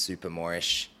super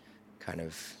moreish kind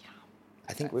of.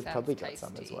 I think That we've sounds probably got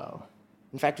some as tasty. well.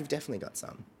 In fact, we've definitely got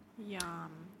some.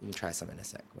 Yum. You can try some in a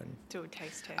sec. When Do a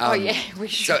taste test. Oh yeah, we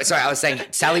should. so sorry, I was saying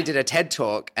Sally did a TED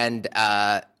talk and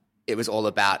it was all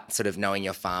about sort of knowing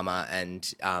your farmer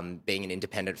and being an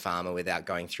independent farmer without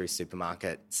going through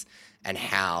supermarkets and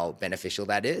how beneficial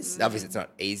that is. Obviously, it's not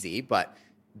easy, but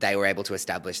they were able to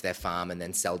establish their farm and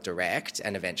then sell direct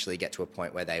and eventually get to a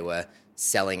point where they were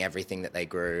selling everything that they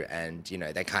grew and, you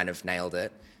know, they kind of nailed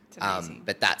it. amazing.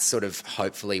 But that's sort of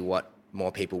hopefully what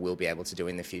more people will be able to do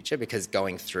in the future because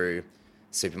going through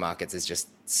supermarkets is just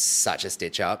such a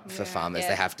stitch up for farmers.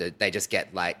 Yeah. They just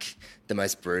get like the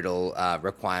most brutal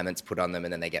requirements put on them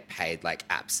and then they get paid like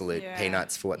absolute Yeah.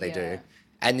 peanuts for what they Yeah. do.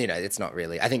 And, you know, it's not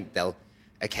really, I think they'll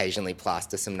occasionally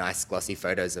plaster some nice glossy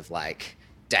photos of like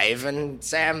Dave and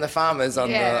Sam, the farmers on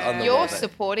the You're wall. But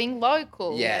supporting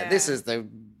local. yeah, this is the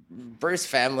Bruce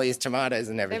family's tomatoes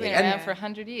and They've everything. been And around for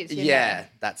 100 years. yeah,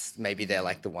 that's maybe they're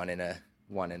like the one in a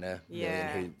million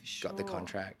Yeah, who got the sure.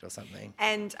 contract or something.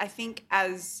 And I think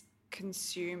as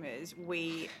consumers,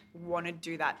 we want to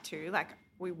do that too. Like,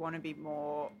 we want to be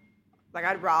more. Like,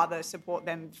 I'd rather support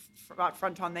them right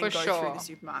front on than For go sure. through the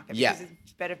supermarket Yeah. because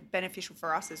it's beneficial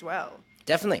for us as well.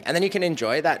 Definitely. And then you can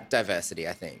enjoy that diversity,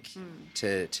 I think,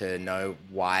 to know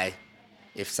why,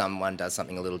 if someone does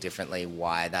something a little differently,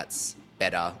 why that's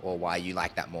better or why you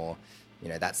like that more. You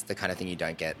know, that's the kind of thing you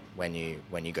don't get when you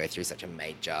go through such a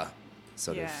major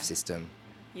sort of Yeah. system.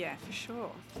 Yeah, for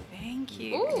sure. Thank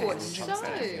you. Ooh, Okay, it's we'll so. chop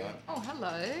that. Oh,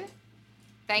 hello.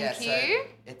 Thank Yeah, you. so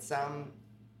it's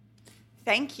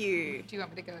Thank you. Do you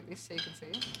want me to go like this so you can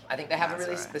see it? I think they have a That's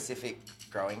really all right. specific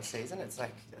growing season. It's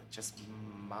like just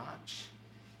March.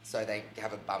 So they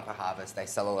have a bumper harvest. They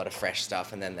sell a lot of fresh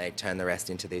stuff and then they turn the rest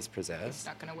into these It's preserves.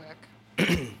 not going to work.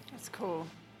 That's cool.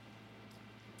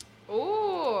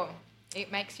 Ooh,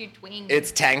 it makes you twing.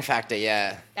 It's tang factor,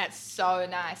 yeah, That's so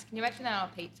nice. Can you imagine that on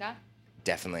a pizza?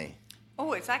 definitely.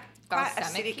 Oh, it's like quite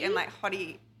Balsamic-y? acidic and like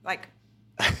hotty, like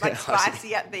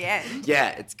spicy at the end. Yeah,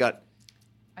 it's got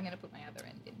I'm going to put my other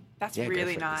end in. That's Yeah, go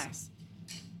really for it. nice.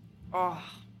 Oh,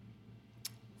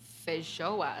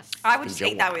 Feijoas. I would just Feijoa.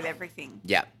 eat that with everything.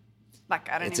 yeah. Like,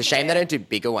 I don't. It's a even shame they care. don't do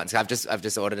bigger ones. I've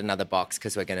just ordered another box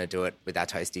because we're gonna do it with our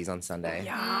toasties on Sunday.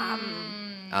 Yum.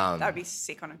 Um, That would be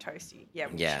sick on a toasty. Yeah,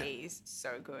 with Yeah. cheese.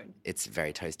 So good. it's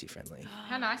very toasty friendly.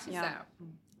 How nice is Yeah. that?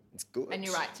 It's good. And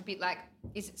you're right, it's a bit like,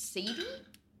 is it seedy?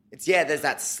 It's there's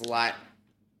that slight,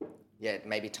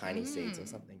 maybe tiny seeds or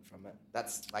something from it.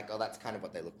 That's like, that's kind of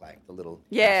what they look like, the little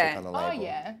Yeah. graphic on the Oh, label.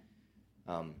 yeah.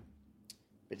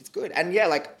 But it's good. And yeah,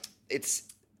 like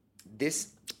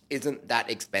this isn't that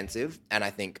expensive. And I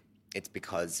think it's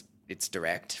because it's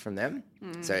direct from them.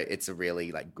 So it's a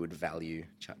really like good value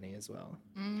chutney as well.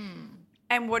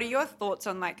 And what are your thoughts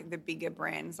on like the bigger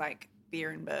brands like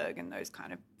Beerenberg and those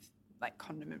kind of like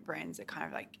condiment brands that kind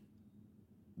of like,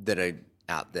 That are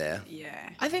out there. yeah.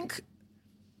 I think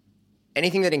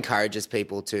anything that encourages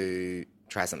people to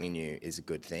try something new is a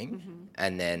good thing.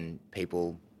 And then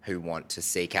people who want to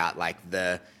seek out like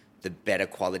the better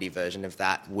quality version of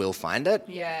that will find it.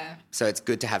 Yeah. So it's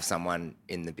good to have someone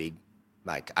in the big,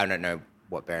 like, I don't know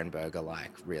what Beerenberg are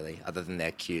like really, other than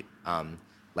their cute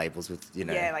labels with, you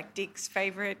know. Yeah, like Dick's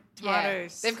favorite Yeah.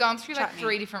 tomatoes. They've gone through like chutney.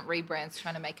 3 different rebrands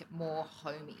trying to make it more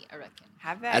homey, I reckon.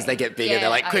 Have they? As they get bigger, Yeah, they're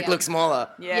like, oh, quick, yeah. look smaller.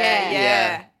 Yeah, Yeah.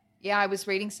 yeah. Yeah, I was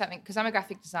reading something because I'm a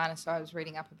graphic designer, so I was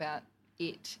reading up about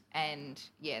it, and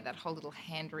yeah, that whole little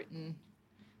handwritten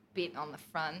bit on the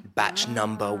front. Batch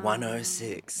number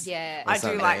 106. Yeah, I do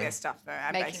like something. their stuff though.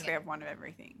 I Making basically it- have one of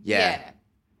everything. Yeah.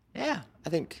 Yeah, I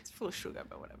think It's full of sugar,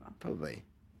 but whatever. probably.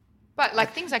 But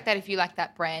like things like that, if you like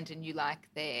that brand and you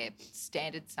like their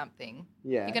standard something,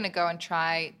 Yeah. you're gonna go and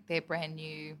try their brand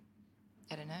new,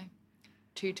 I don't know,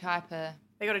 2 type of.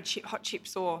 They got a hot chip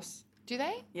sauce. Do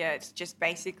they? Yeah, it's just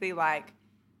basically like,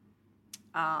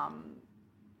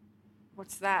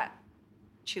 what's that?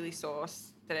 Chili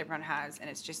sauce that everyone has, and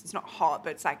it's not hot, but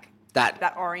it's like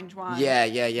that orange one. Yeah,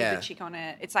 yeah, with yeah. the chick on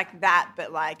it. It's like that,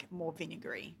 but like more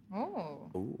vinegary. Oh,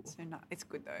 Ooh. So it's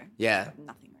good though. Yeah. But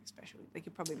nothing like special. They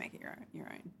could probably make it your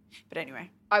own. But anyway,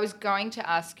 I was going to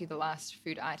ask you the last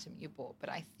food item you bought, but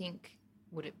I think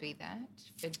would it be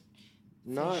that?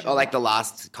 No. Oh, like the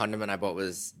last condiment I bought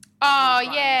was Oh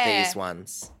yeah, these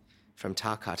ones from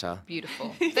Tarcutta. beautiful.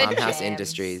 Farmhouse Gems.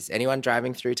 Industries. Anyone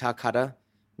driving through Tarcutta,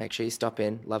 make sure you stop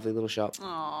in. Lovely little shop.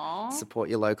 aww. Support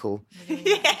your local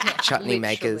Yeah, chutney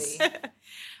makers.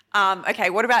 literally. Okay,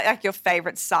 what about like your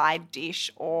favorite side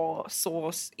dish or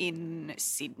sauce in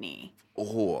Sydney?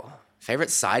 Oh, favorite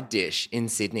side dish in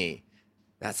Sydney?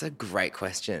 That's a great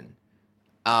question.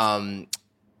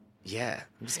 Yeah,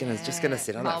 I'm just gonna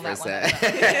sit on that Mull for a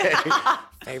that one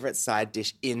sec. Favorite side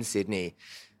dish in Sydney,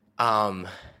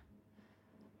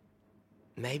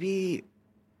 maybe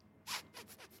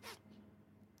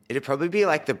it'd probably be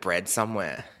like the bread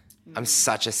somewhere. I'm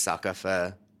such a sucker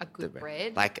for A good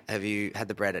bread. Like, have you had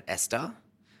the bread at Esther?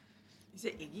 Is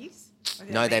it Iggy's? Or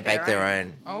do No, they bake their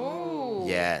own. Oh.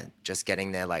 Yeah, just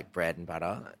getting their like bread and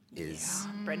butter is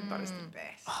Bread and butter's the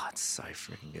best. oh, it's so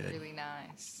freaking good. Really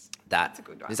nice. That's a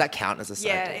good one. Does that count as a side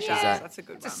Yeah, dish? it Is does. that- That's a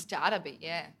good It's a one. starter, but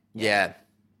yeah. Yeah.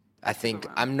 I think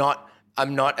one.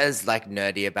 I'm not as like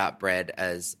nerdy about bread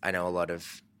as I know a lot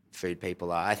of food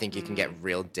people are. I think you can get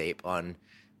real deep on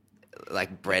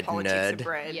like bread Politics nerd, of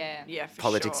bread. Yeah. Yeah, for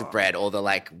politics sure. of bread, or the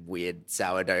like weird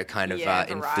sourdough kind of Yeah,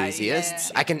 variety,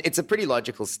 enthusiasts. yeah. It's a pretty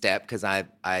logical step because I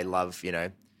love,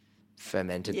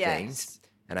 fermented Yes. things.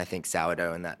 And I think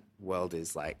sourdough in that world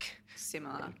is like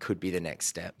Similar. could be the next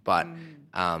step. But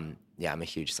yeah, I'm a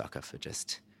huge sucker for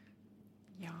just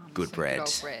Yum. good Some bread. Good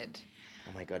old bread.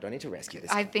 Oh my god, do I need to rescue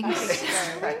this? I think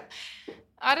so.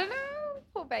 I don't know.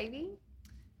 Poor baby.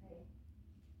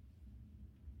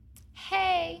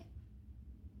 Hey.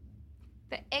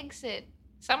 The exit.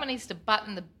 Someone needs to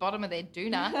button the bottom of their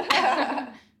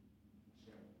doona.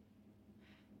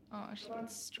 Oh, she's been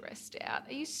stressed out.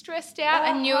 Are you stressed out?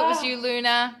 I knew it was you,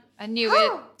 Luna. I knew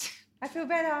it. I feel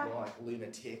better. More like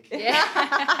lunatic.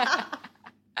 Yeah.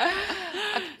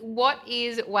 Okay, what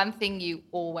is one thing you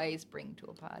always bring to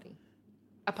a party?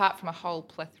 Apart from a whole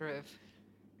plethora of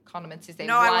condiments, is there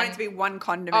No, one? I want it to be one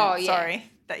condiment. Oh, yeah. Sorry.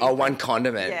 That you Oh, one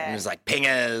condiment. Yeah. And it was like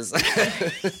pingers.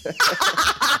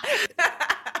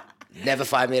 Never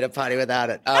find me at a party without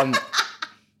it.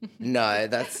 No,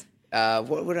 that's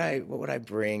what would I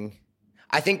bring?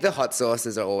 I think the hot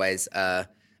sauces are always a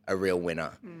real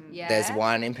winner. Yeah. There's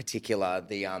one in particular,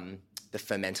 the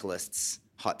Fermentalists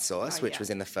hot sauce, which yeah. was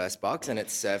in the first box, and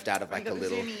it's served out of You like got a the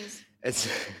little. zoomies. It's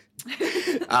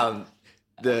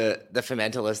the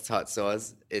Fermentalist hot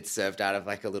sauce. It's served out of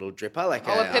like a little dripper, like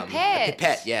Oh, a pipette. A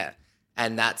pipette, yeah.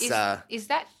 And that's Is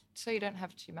that so you don't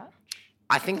have too much?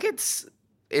 I think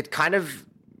it kind of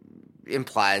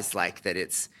implies like that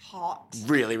it's Hot.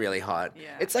 really, really hot.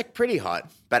 Yeah. It's like pretty hot,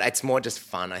 but it's more just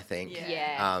fun, I think. Yeah.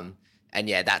 Yeah. And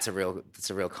yeah, that's a real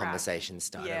conversation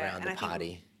starter Yeah, around and the I think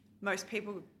party. Most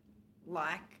people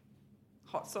like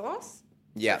hot sauce.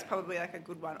 Yeah. It's probably like a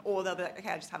good one. Or they'll be like, okay,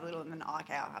 I'll just have a little, and then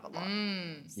okay, I'll have a lot.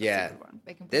 So Yeah. That's a good one.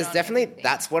 They can put There's on definitely everything.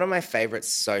 that's one of my favorite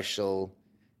social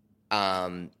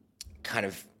kind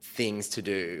of things to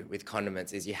do with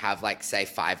condiments is you have like say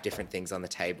 5 different things on the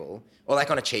table, or like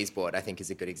on a cheese board. I think is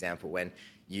a good example when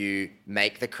you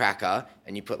make the cracker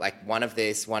and you put like one of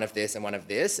this, and one of this,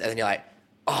 and then you're like,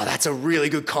 oh, that's a really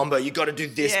good combo. You got to do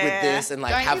this with Yeah. this, and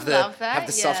like Don't have you the love that? have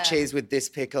the soft Yeah. cheese with this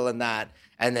pickle and that,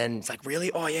 and then it's like really,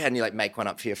 oh yeah, and you like make one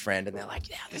up for your friend, and they're like,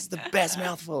 yeah, this is the best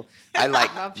mouthful. I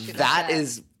like Love shit like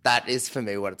that is for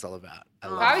me what it's all about. I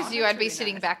If love I was you, that's I'd be really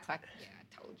sitting nice. back like, yeah,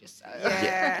 I told you so.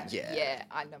 Yeah. Yeah. Yeah,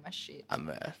 I know my shit. I'm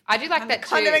a I do like I'm the that too.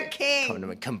 condiment king.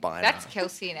 condiment combiner. That's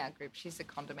Kelsey in our group. She's the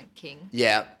condiment king.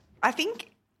 Yeah. I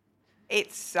think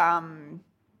it's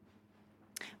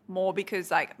more because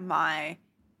like my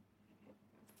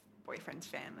boyfriend's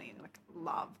family like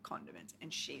love condiments,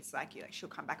 and she's like she'll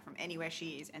come back from anywhere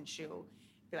she is and she'll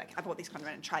be like, I bought this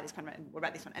condiment and try this condiment, and what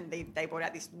about this one? And they brought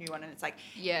out this new one, and it's like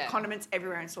Yeah. condiments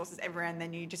everywhere and sauces everywhere, and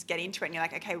then you just get into it and you're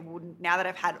like, okay, well now that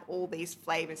I've had all these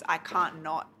flavors, I can't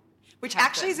not. Which Have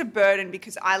actually them. is a burden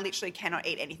because I literally cannot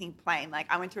eat anything plain. Like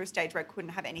I went through a stage where I couldn't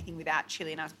have anything without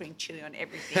chili, and I was putting chili on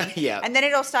everything. Yeah. And then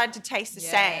it all started to taste the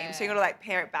same. So you Yeah. got to like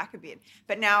pare it back a bit.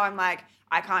 But now I'm like,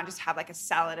 I can't just have like a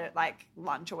salad at like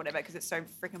lunch or whatever because it's so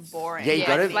freaking boring. Yeah, you Yeah,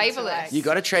 gotta flavourless. you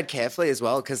gotta tread carefully as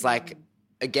well, because like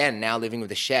again, now living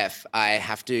with a chef,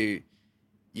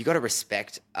 you got to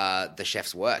respect the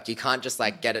chef's work. You can't just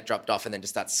like get it dropped off and then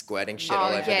just start squirting shit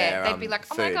all Oh over yeah, their they'd be like,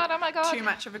 oh my food. god, oh my god. Too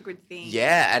much of a good thing.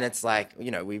 Yeah, and it's like,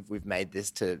 we've made this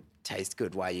to taste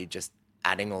good. Why are you just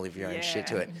adding all of your own shit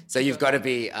to Yeah. it? So you've got to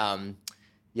be,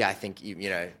 I think you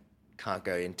can't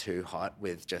go in too hot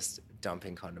with just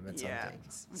dumping condiments Yeah. on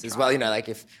things. So as well, like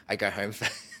if I go home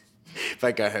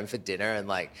for dinner and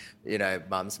like,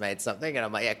 mum's made something and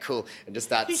I'm like, yeah, cool, and just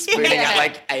start spooning Yeah. out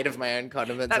like 8 of my own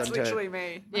condiments That's onto literally it.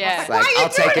 me. Yeah. It's like Why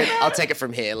are you I'll take it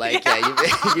from here. Like,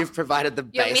 yeah, you've provided the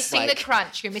You're base. missing the like,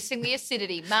 crunch. You're missing the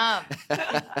acidity, Mum.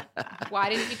 Why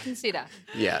didn't you consider?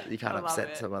 yeah, you can't I love upset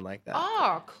it. someone like that.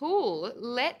 Oh, cool.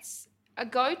 Let's a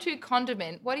go-to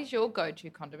condiment. What is your go-to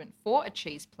condiment for a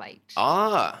cheese plate?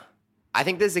 Ah, I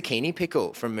think the zucchini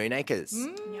pickle from Moonacres.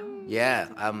 Yum. Yeah,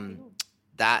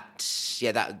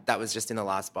 that was just in the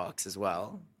last box as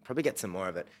well. Probably get some more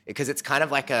of it because it's kind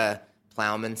of like a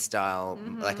Plowman style,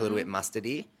 like a little bit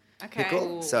mustardy Okay.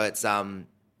 pickle. So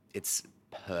it's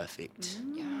perfect.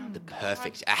 Yum. The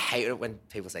perfect. I hate it when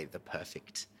people say the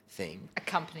perfect thing.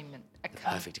 Accompaniment.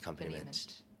 Perfect accompaniment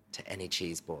to any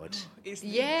cheese board.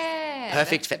 Yeah.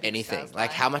 Perfect that's for the big anything. sales Like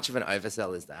line. how much of an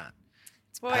oversell is that?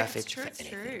 It's Well, perfect it's true. for It's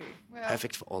anything. true. Well,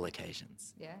 Perfect for all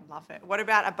occasions. Yeah. Love it. What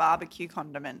about a barbecue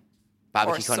condiment?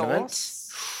 Barbecue or a condiment.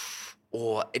 sauce?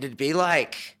 Or it'd be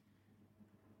like,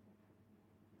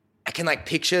 I can like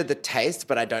picture the taste,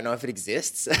 but I don't know if it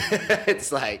exists.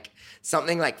 It's like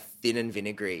something like thin and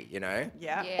vinegary, you know?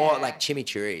 Yeah. Yeah. Or like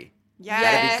chimichurri. Yeah.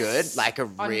 That'd be good. Like a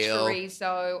On real,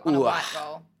 chorizo, on a Ooh. white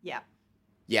roll. Yeah.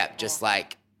 yeah, just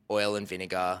like oil and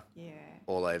vinegar Yeah.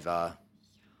 all over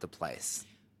the place.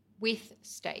 With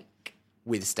steak.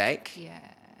 With steak, Yeah.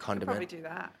 Probably condiment. do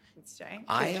that with steak.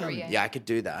 I could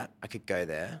do that. I could go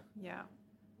there. Yeah.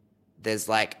 There's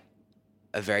like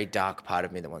a very dark part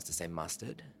of me that wants to say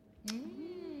mustard.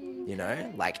 Mm. You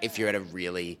know, like if you're at a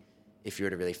really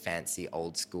fancy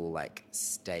old school like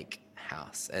steak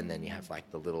house, and then you have like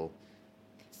the little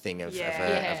thing of Yeah. a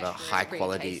Yeah, high pretty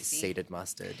quality tasty. seeded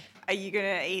mustard. Are you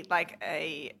gonna eat like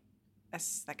a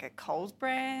Coles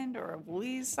brand or a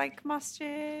Woolies like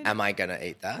mustard? Am I gonna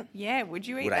eat that? Yeah. Would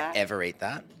you eat Would that? I ever eat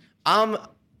that?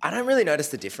 I don't really notice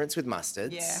the difference with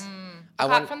mustards. Yeah. I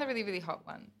Apart want. from the really, really hot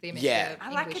one. The Yeah. the I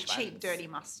like a English cheap, ones. dirty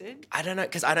mustard. I don't know,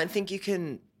 because I don't think you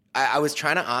can. I was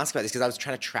trying to ask about this because I was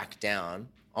trying to track down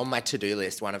on my to-do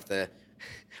list. One of the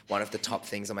top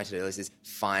things on my to-do list is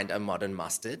find a modern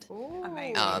mustard.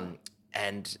 Amazing.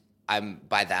 And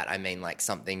by that I mean like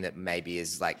something that maybe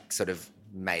is like sort of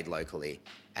made locally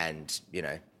and you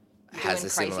know has Doing a crazy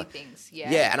similar things.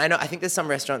 Yeah. Yeah, and I think there's some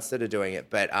restaurants that are doing it,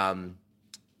 but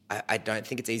I don't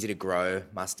think it's easy to grow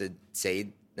mustard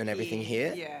seed and everything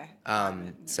here. Yeah.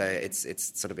 So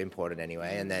it's sort of imported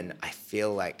anyway. And then I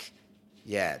feel like,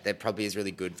 yeah, there probably is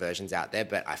really good versions out there,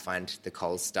 but I find the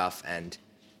Coles stuff and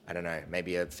I don't know,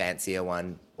 maybe a fancier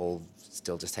one all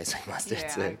still just tastes like mustard. Yeah,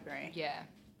 so. I agree. Yeah.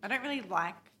 I don't really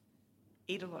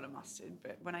eat a lot of mustard,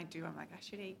 but when I do, I'm like, I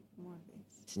should eat more of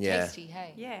this. It's Yeah. tasty,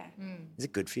 hey? Yeah. Is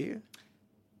it good for you?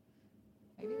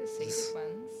 Maybe the seeded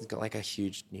ones. It's got like a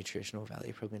huge nutritional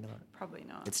value, probably not. Probably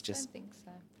not. It's I just don't think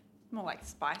so. more like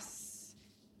spice.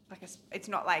 It's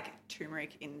not like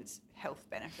turmeric in its health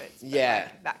benefits. But Yeah.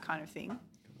 like that kind of thing.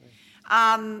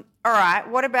 All right.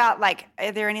 What about like?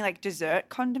 Are there any like dessert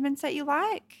condiments that you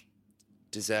like?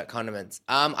 dessert condiments.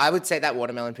 I would say that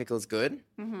watermelon pickle is good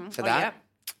for that.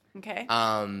 Yep. Okay.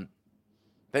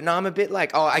 But no, I'm a bit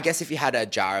like, I guess if you had a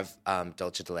jar of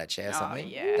dulce de leche or something,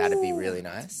 yes. that'd be really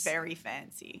nice. Very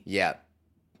fancy. Yeah,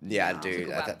 I do. good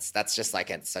one. That's just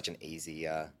like such an easy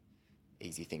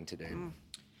thing to do.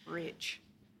 Rich.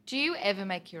 Do you ever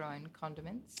make your own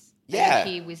condiments? Yeah. Are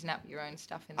you here whizzing up your own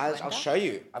stuff in the I'll blender? show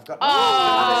you. I've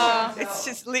got. It's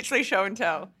just literally show and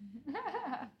tell.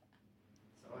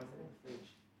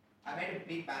 I made a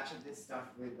big batch of this stuff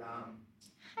with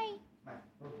Hi. my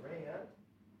friend.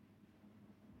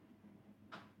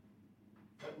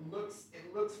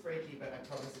 It looks freaky, but I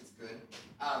promise it's good.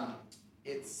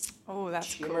 It's Oh,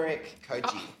 that's cool. turmeric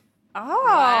koji. Oh.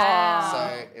 Wow.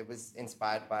 So it was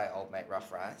inspired by Old Mate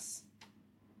Rough Rice.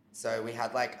 So we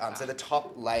had like, so the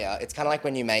top layer, it's kind of like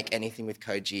when you make anything with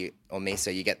koji or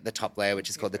miso, you get the top layer, which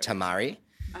is called the tamari.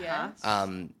 Yes.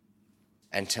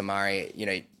 And tamari, you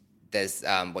know, there's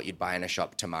what you'd buy in a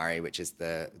shop, tamari, which is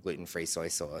the gluten-free soy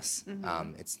sauce.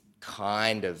 It's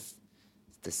kind of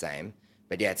the same.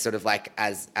 But yeah, it's sort of like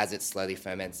as it slowly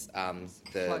ferments, the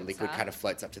Floats liquid up. kind of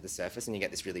floats up to the surface and you get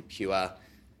this really pure,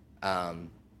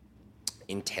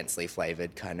 intensely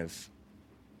flavored kind of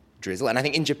drizzle. And I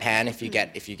think in Japan, if you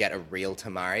get a real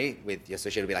tamari with your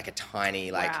sushi, it'll be like a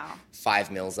tiny, like Wow.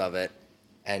 5 mils of it.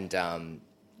 And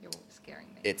You're scaring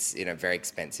me. it's, you know, very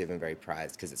expensive and very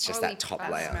prized because it's just Holy that top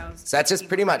crap. layer. Smells So that's just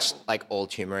pretty much incredible. like all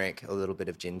turmeric, a little bit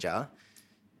of ginger.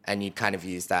 And you'd kind of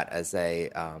use that as a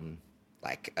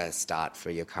like a start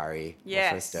for your curry or for a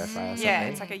Yes. stir fry or something. Yeah,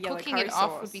 it's like a yellow Cooking curry it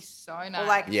off sauce. would be so nice. Or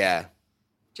like Yeah,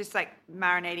 just like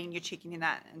marinating your chicken in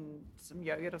that and some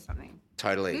yogurt or something.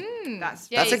 totally. That's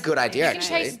That's a good idea, you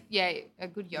can actually. taste, a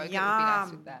good yogurt would be Yum. nice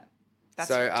with that. That's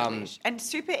So, delish. And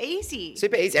super easy.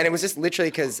 Super easy. And it was just literally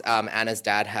because Anna's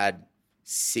dad had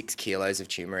 6 kilos of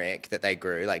turmeric that they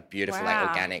grew, like beautiful, Wow. like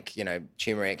organic, you know,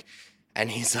 turmeric. And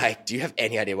he's like, do you have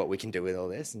any idea what we can do with all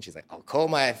this? And she's like, I'll call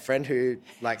my friend who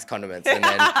likes condiments. And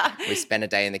then we spent a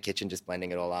day in the kitchen just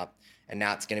blending it all up. And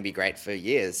now it's going to be great for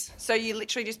years. So you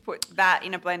literally just put that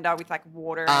in a blender with like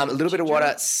water. A and little bit of ginger?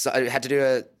 water. So I had to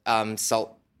do a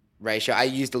salt ratio. I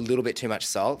used a little bit too much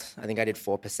salt. I think I did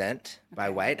 4% by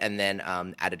weight. And then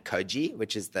added koji,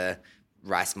 which is the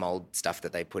rice mold stuff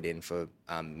that they put in for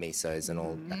misos and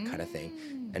all that kind of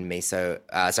thing. And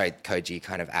koji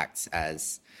kind of acts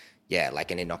as,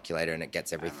 like an inoculator, and it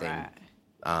gets everything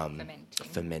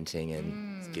fermenting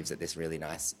and gives it this really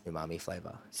nice umami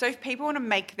flavor. So if people want to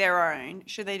make their own,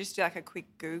 should they just do like a quick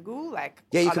Google? Like,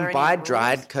 Yeah, you are there can any buy rules?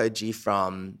 dried koji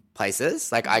from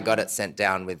places. Like I got it sent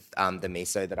down with the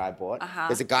miso that I bought.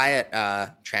 There's a guy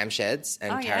at Tram Sheds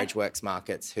and Carriage Works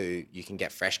markets who you can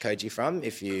get fresh koji from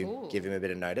if you give him a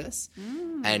bit of notice.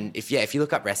 And if you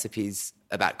look up recipes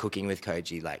about cooking with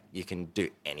koji, like you can do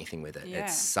anything with it. Yeah.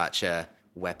 It's such a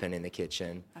weapon in the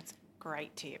kitchen. That's a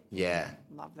great tip. Yeah.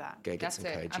 Love that. Go get some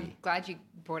koji. I'm glad you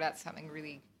brought out something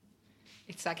really.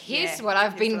 It's like, here's Yeah, what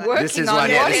I've been here's working This is on.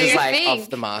 one. What This do is you like think? off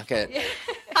the market.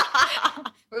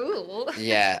 Ooh.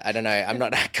 Yeah, I don't know.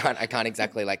 I can't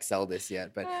exactly like sell this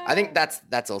yet, but I think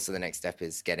that's also the next step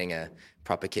is getting a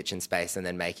proper kitchen space and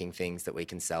then making things that we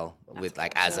can sell with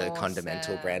like as a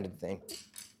condimental branded thing.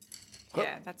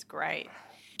 Yeah, that's great.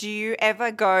 Do you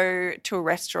ever go to a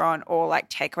restaurant or like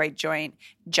takeaway joint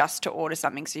just to order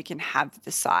something so you can have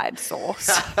the side sauce?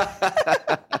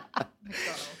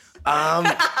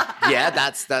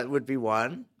 That would be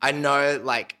one. I know,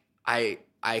 like I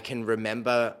can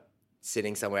remember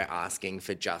sitting somewhere asking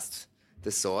for just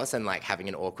the sauce and like having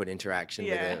an awkward interaction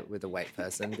with a wait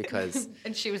person because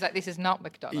And she was like, this is not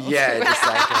McDonald's. just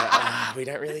like we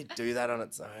don't really do that on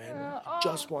its own. I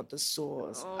just want the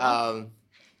sauce.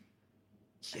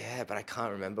 Yeah, but I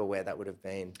can't remember where that would have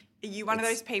been. Are you one of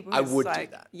those people I who's would do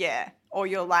like, that. yeah, or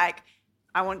you're like,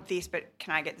 I want this, but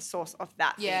can I get the sauce off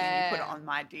that thing and you put it Yeah. on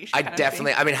my dish? I kind of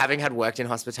definitely. thing? I mean, having had worked in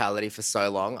hospitality for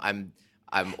so long, I'm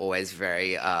always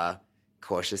very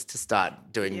cautious to start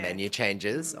doing menu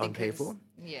changes on people.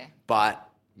 Yeah. But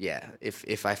yeah,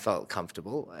 if I felt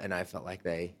comfortable and I felt like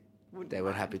they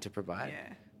were happy to provide,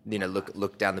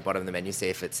 look down the bottom of the menu, see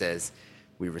if it says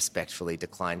we respectfully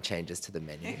decline changes to the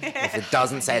menu. If it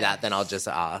doesn't say that, then I'll just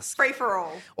ask. Free for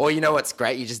all. Or you know what's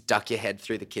great? You just duck your head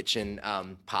through the kitchen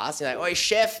pass. You're like, oi,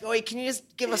 chef, can you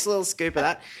just give us a little scoop of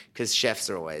that? Because chefs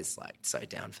are always like so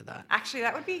down for that. Actually,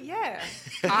 that would be, I,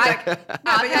 but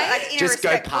yeah, like, in a Just go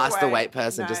respectful past the way. wait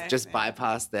person. No, Just no.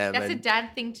 bypass them. that's a and,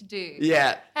 dad thing to do.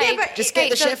 yeah. Hey, but Just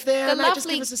get the chef there. The No, just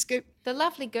give us a scoop. The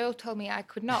lovely girl told me I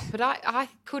could not, but I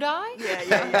could I?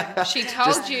 Yeah. She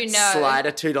told you no. Slide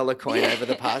a $2 coin over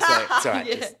the pass. Like, it's all right.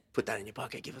 Just put that in your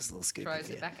pocket. Give us a little scoop. Throws of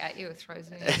it it. back at you or throws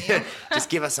it in you. Just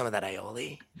give us some of that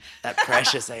aioli. That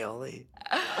precious aioli.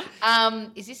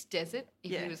 Is this desert?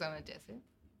 If Yeah. he was on a desert?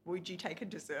 Would you take a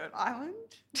desert island?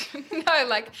 No,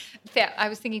 like, I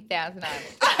was thinking Thousand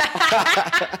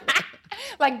Island.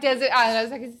 Like desert island. I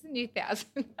was like, is this a new Thousand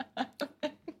Island?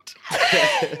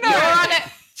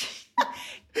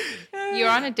 You're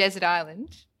on a desert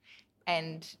island,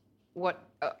 and what?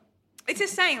 It's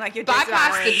just saying, like, your desert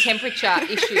Bypass island. the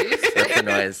temperature issues. That's the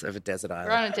noise of a desert We're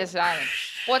island. on a desert island.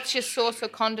 What's your sauce or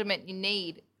condiment you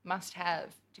need? Must have.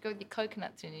 Do you go with your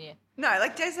coconuts in here? No,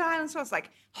 like desert island sauce, like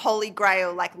holy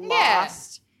grail, like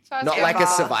last. So I was Not going, like a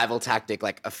Ever. survival tactic,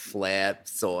 like a flare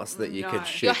sauce that you No. could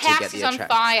shoot your to house get is the on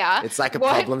attraction. fire. It's like a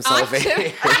What problem solving.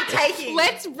 item- I'm taking.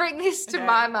 Let's bring this to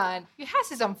my mind. Your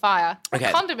house is on fire. What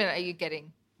Okay. condiment are you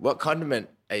getting? What condiment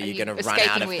are you you going to run escaping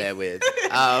out of with? there with?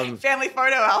 Family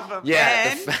photo album.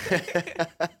 Yeah.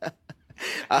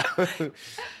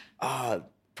 And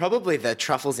Probably the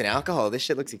truffles in alcohol. This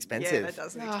shit looks yeah, expensive. that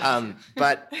does look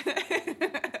But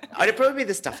it'd probably be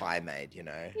the stuff I made, you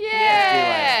know.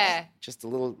 Yeah. Just a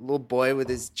little boy with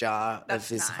his jar That's of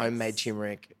his nice. homemade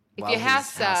turmeric. If while your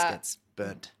house, his house gets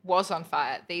burnt. Was on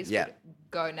fire. These Yeah. would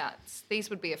go nuts. These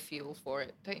would be a fuel for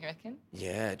it, don't you reckon?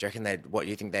 Yeah, do you reckon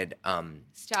you think they'd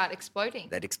Start exploding.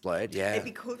 explode? Yeah. it'd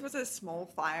be cool if it was a small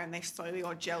fire and they slowly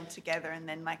all gelled together and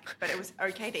then but it was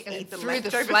okay to eat the through the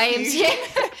leftover flames, fumes.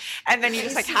 yeah. And then you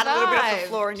just like had a little bit off the survived.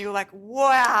 floor and you were like,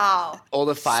 wow. All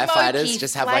the firefighters Smoky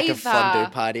just have like a flavour.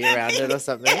 fondue party around it or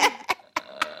something.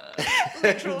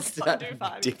 Literal Start fondue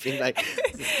party. dipping, like,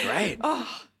 this is great.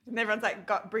 Oh, and everyone's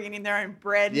like bringing in their own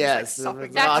bread. And Yes. just, like,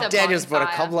 sopping That's Oh, a Daniel's brought a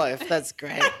bonfire. cob loaf. That's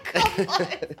great.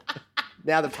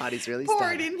 Now the party's really Pour it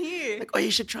starting. in here. Like, oh,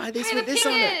 you should try this Where with the this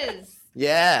on it. ping is.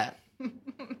 Yeah.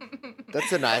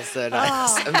 That's a nice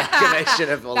Oh. amalgamation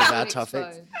of all That of our would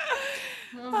topics.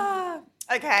 explode.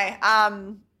 Okay,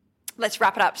 let's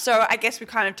wrap it up. So I guess we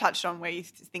kind of touched on where you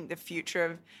think the future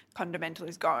of Condimental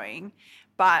is going,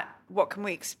 but what can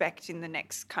we expect in the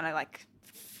next kind of like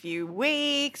few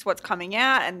weeks? What's coming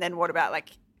out, and then what about like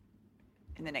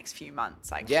in the next few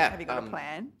months? Like, Yeah, have you got a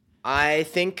plan? I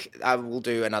think I will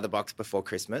do another box before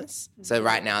Christmas. So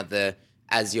right now,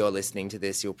 as you're listening to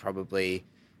this, you'll probably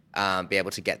be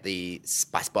able to get the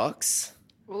spice box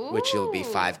which will be Ooh.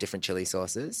 5 different chili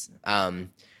sauces.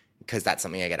 Because that's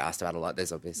something I get asked about a lot.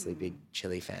 There's obviously big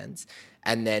chili fans.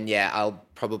 And then, I'll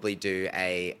probably do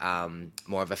a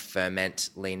more of a ferment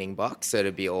leaning box. So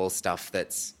it'll be all stuff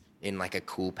that's in like a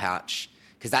cool pouch,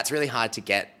 because that's really hard to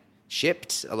get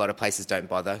shipped. A lot of places don't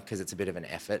bother because it's a bit of an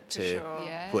effort to sure.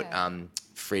 Yeah. put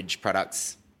fridge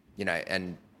products,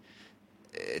 and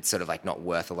it's sort of like not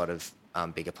worth a lot of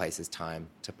bigger places' time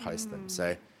to post them.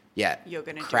 So, You're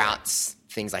gonna do Krauts,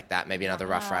 things like that, maybe another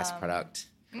rough rice product.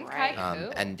 Okay,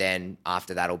 cool. And then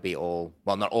after that'll be all,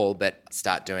 well, not all, but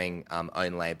start doing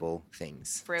own label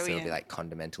things. So it'll Brilliant. be like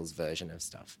Condimentals version of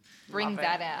stuff. Bring Love it.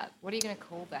 that out. What are you going to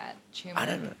call that? Turmeric? I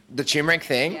don't know. The turmeric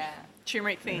thing? Yeah.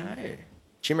 Turmeric thing. No.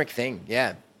 Turmeric thing,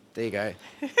 yeah. There you go.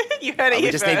 You heard it We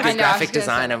here just need first. good I know, I was graphic gonna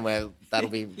design say. and that'll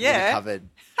be really Yeah. covered.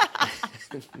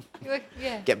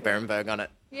 Yeah. Get Berenberg on it.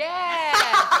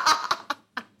 Yeah.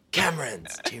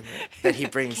 Cameron's turmeric that he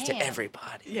brings to Cam. every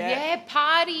party. Yeah.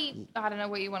 Party. I don't know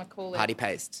what you want to call it. Party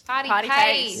paste. Party Party paste.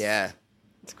 paste. Yeah,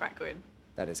 It's quite good.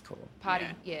 that is cool. Party.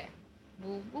 Yeah.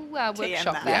 We'll workshop that.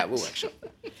 that. Yeah, we'll workshop.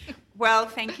 Well,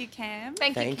 thank you, Cam.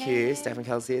 Thank you, Thank you, Cam. Steph and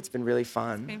Kelsey. It's been really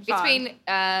fun. It's It's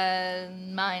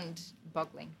been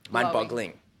mind-boggling.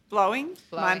 Mind-boggling. blowing,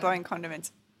 Blowing. mind-blowing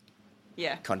condiments.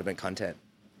 Yeah. Condiment content.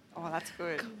 Oh, that's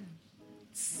good.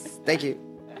 Thank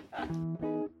you.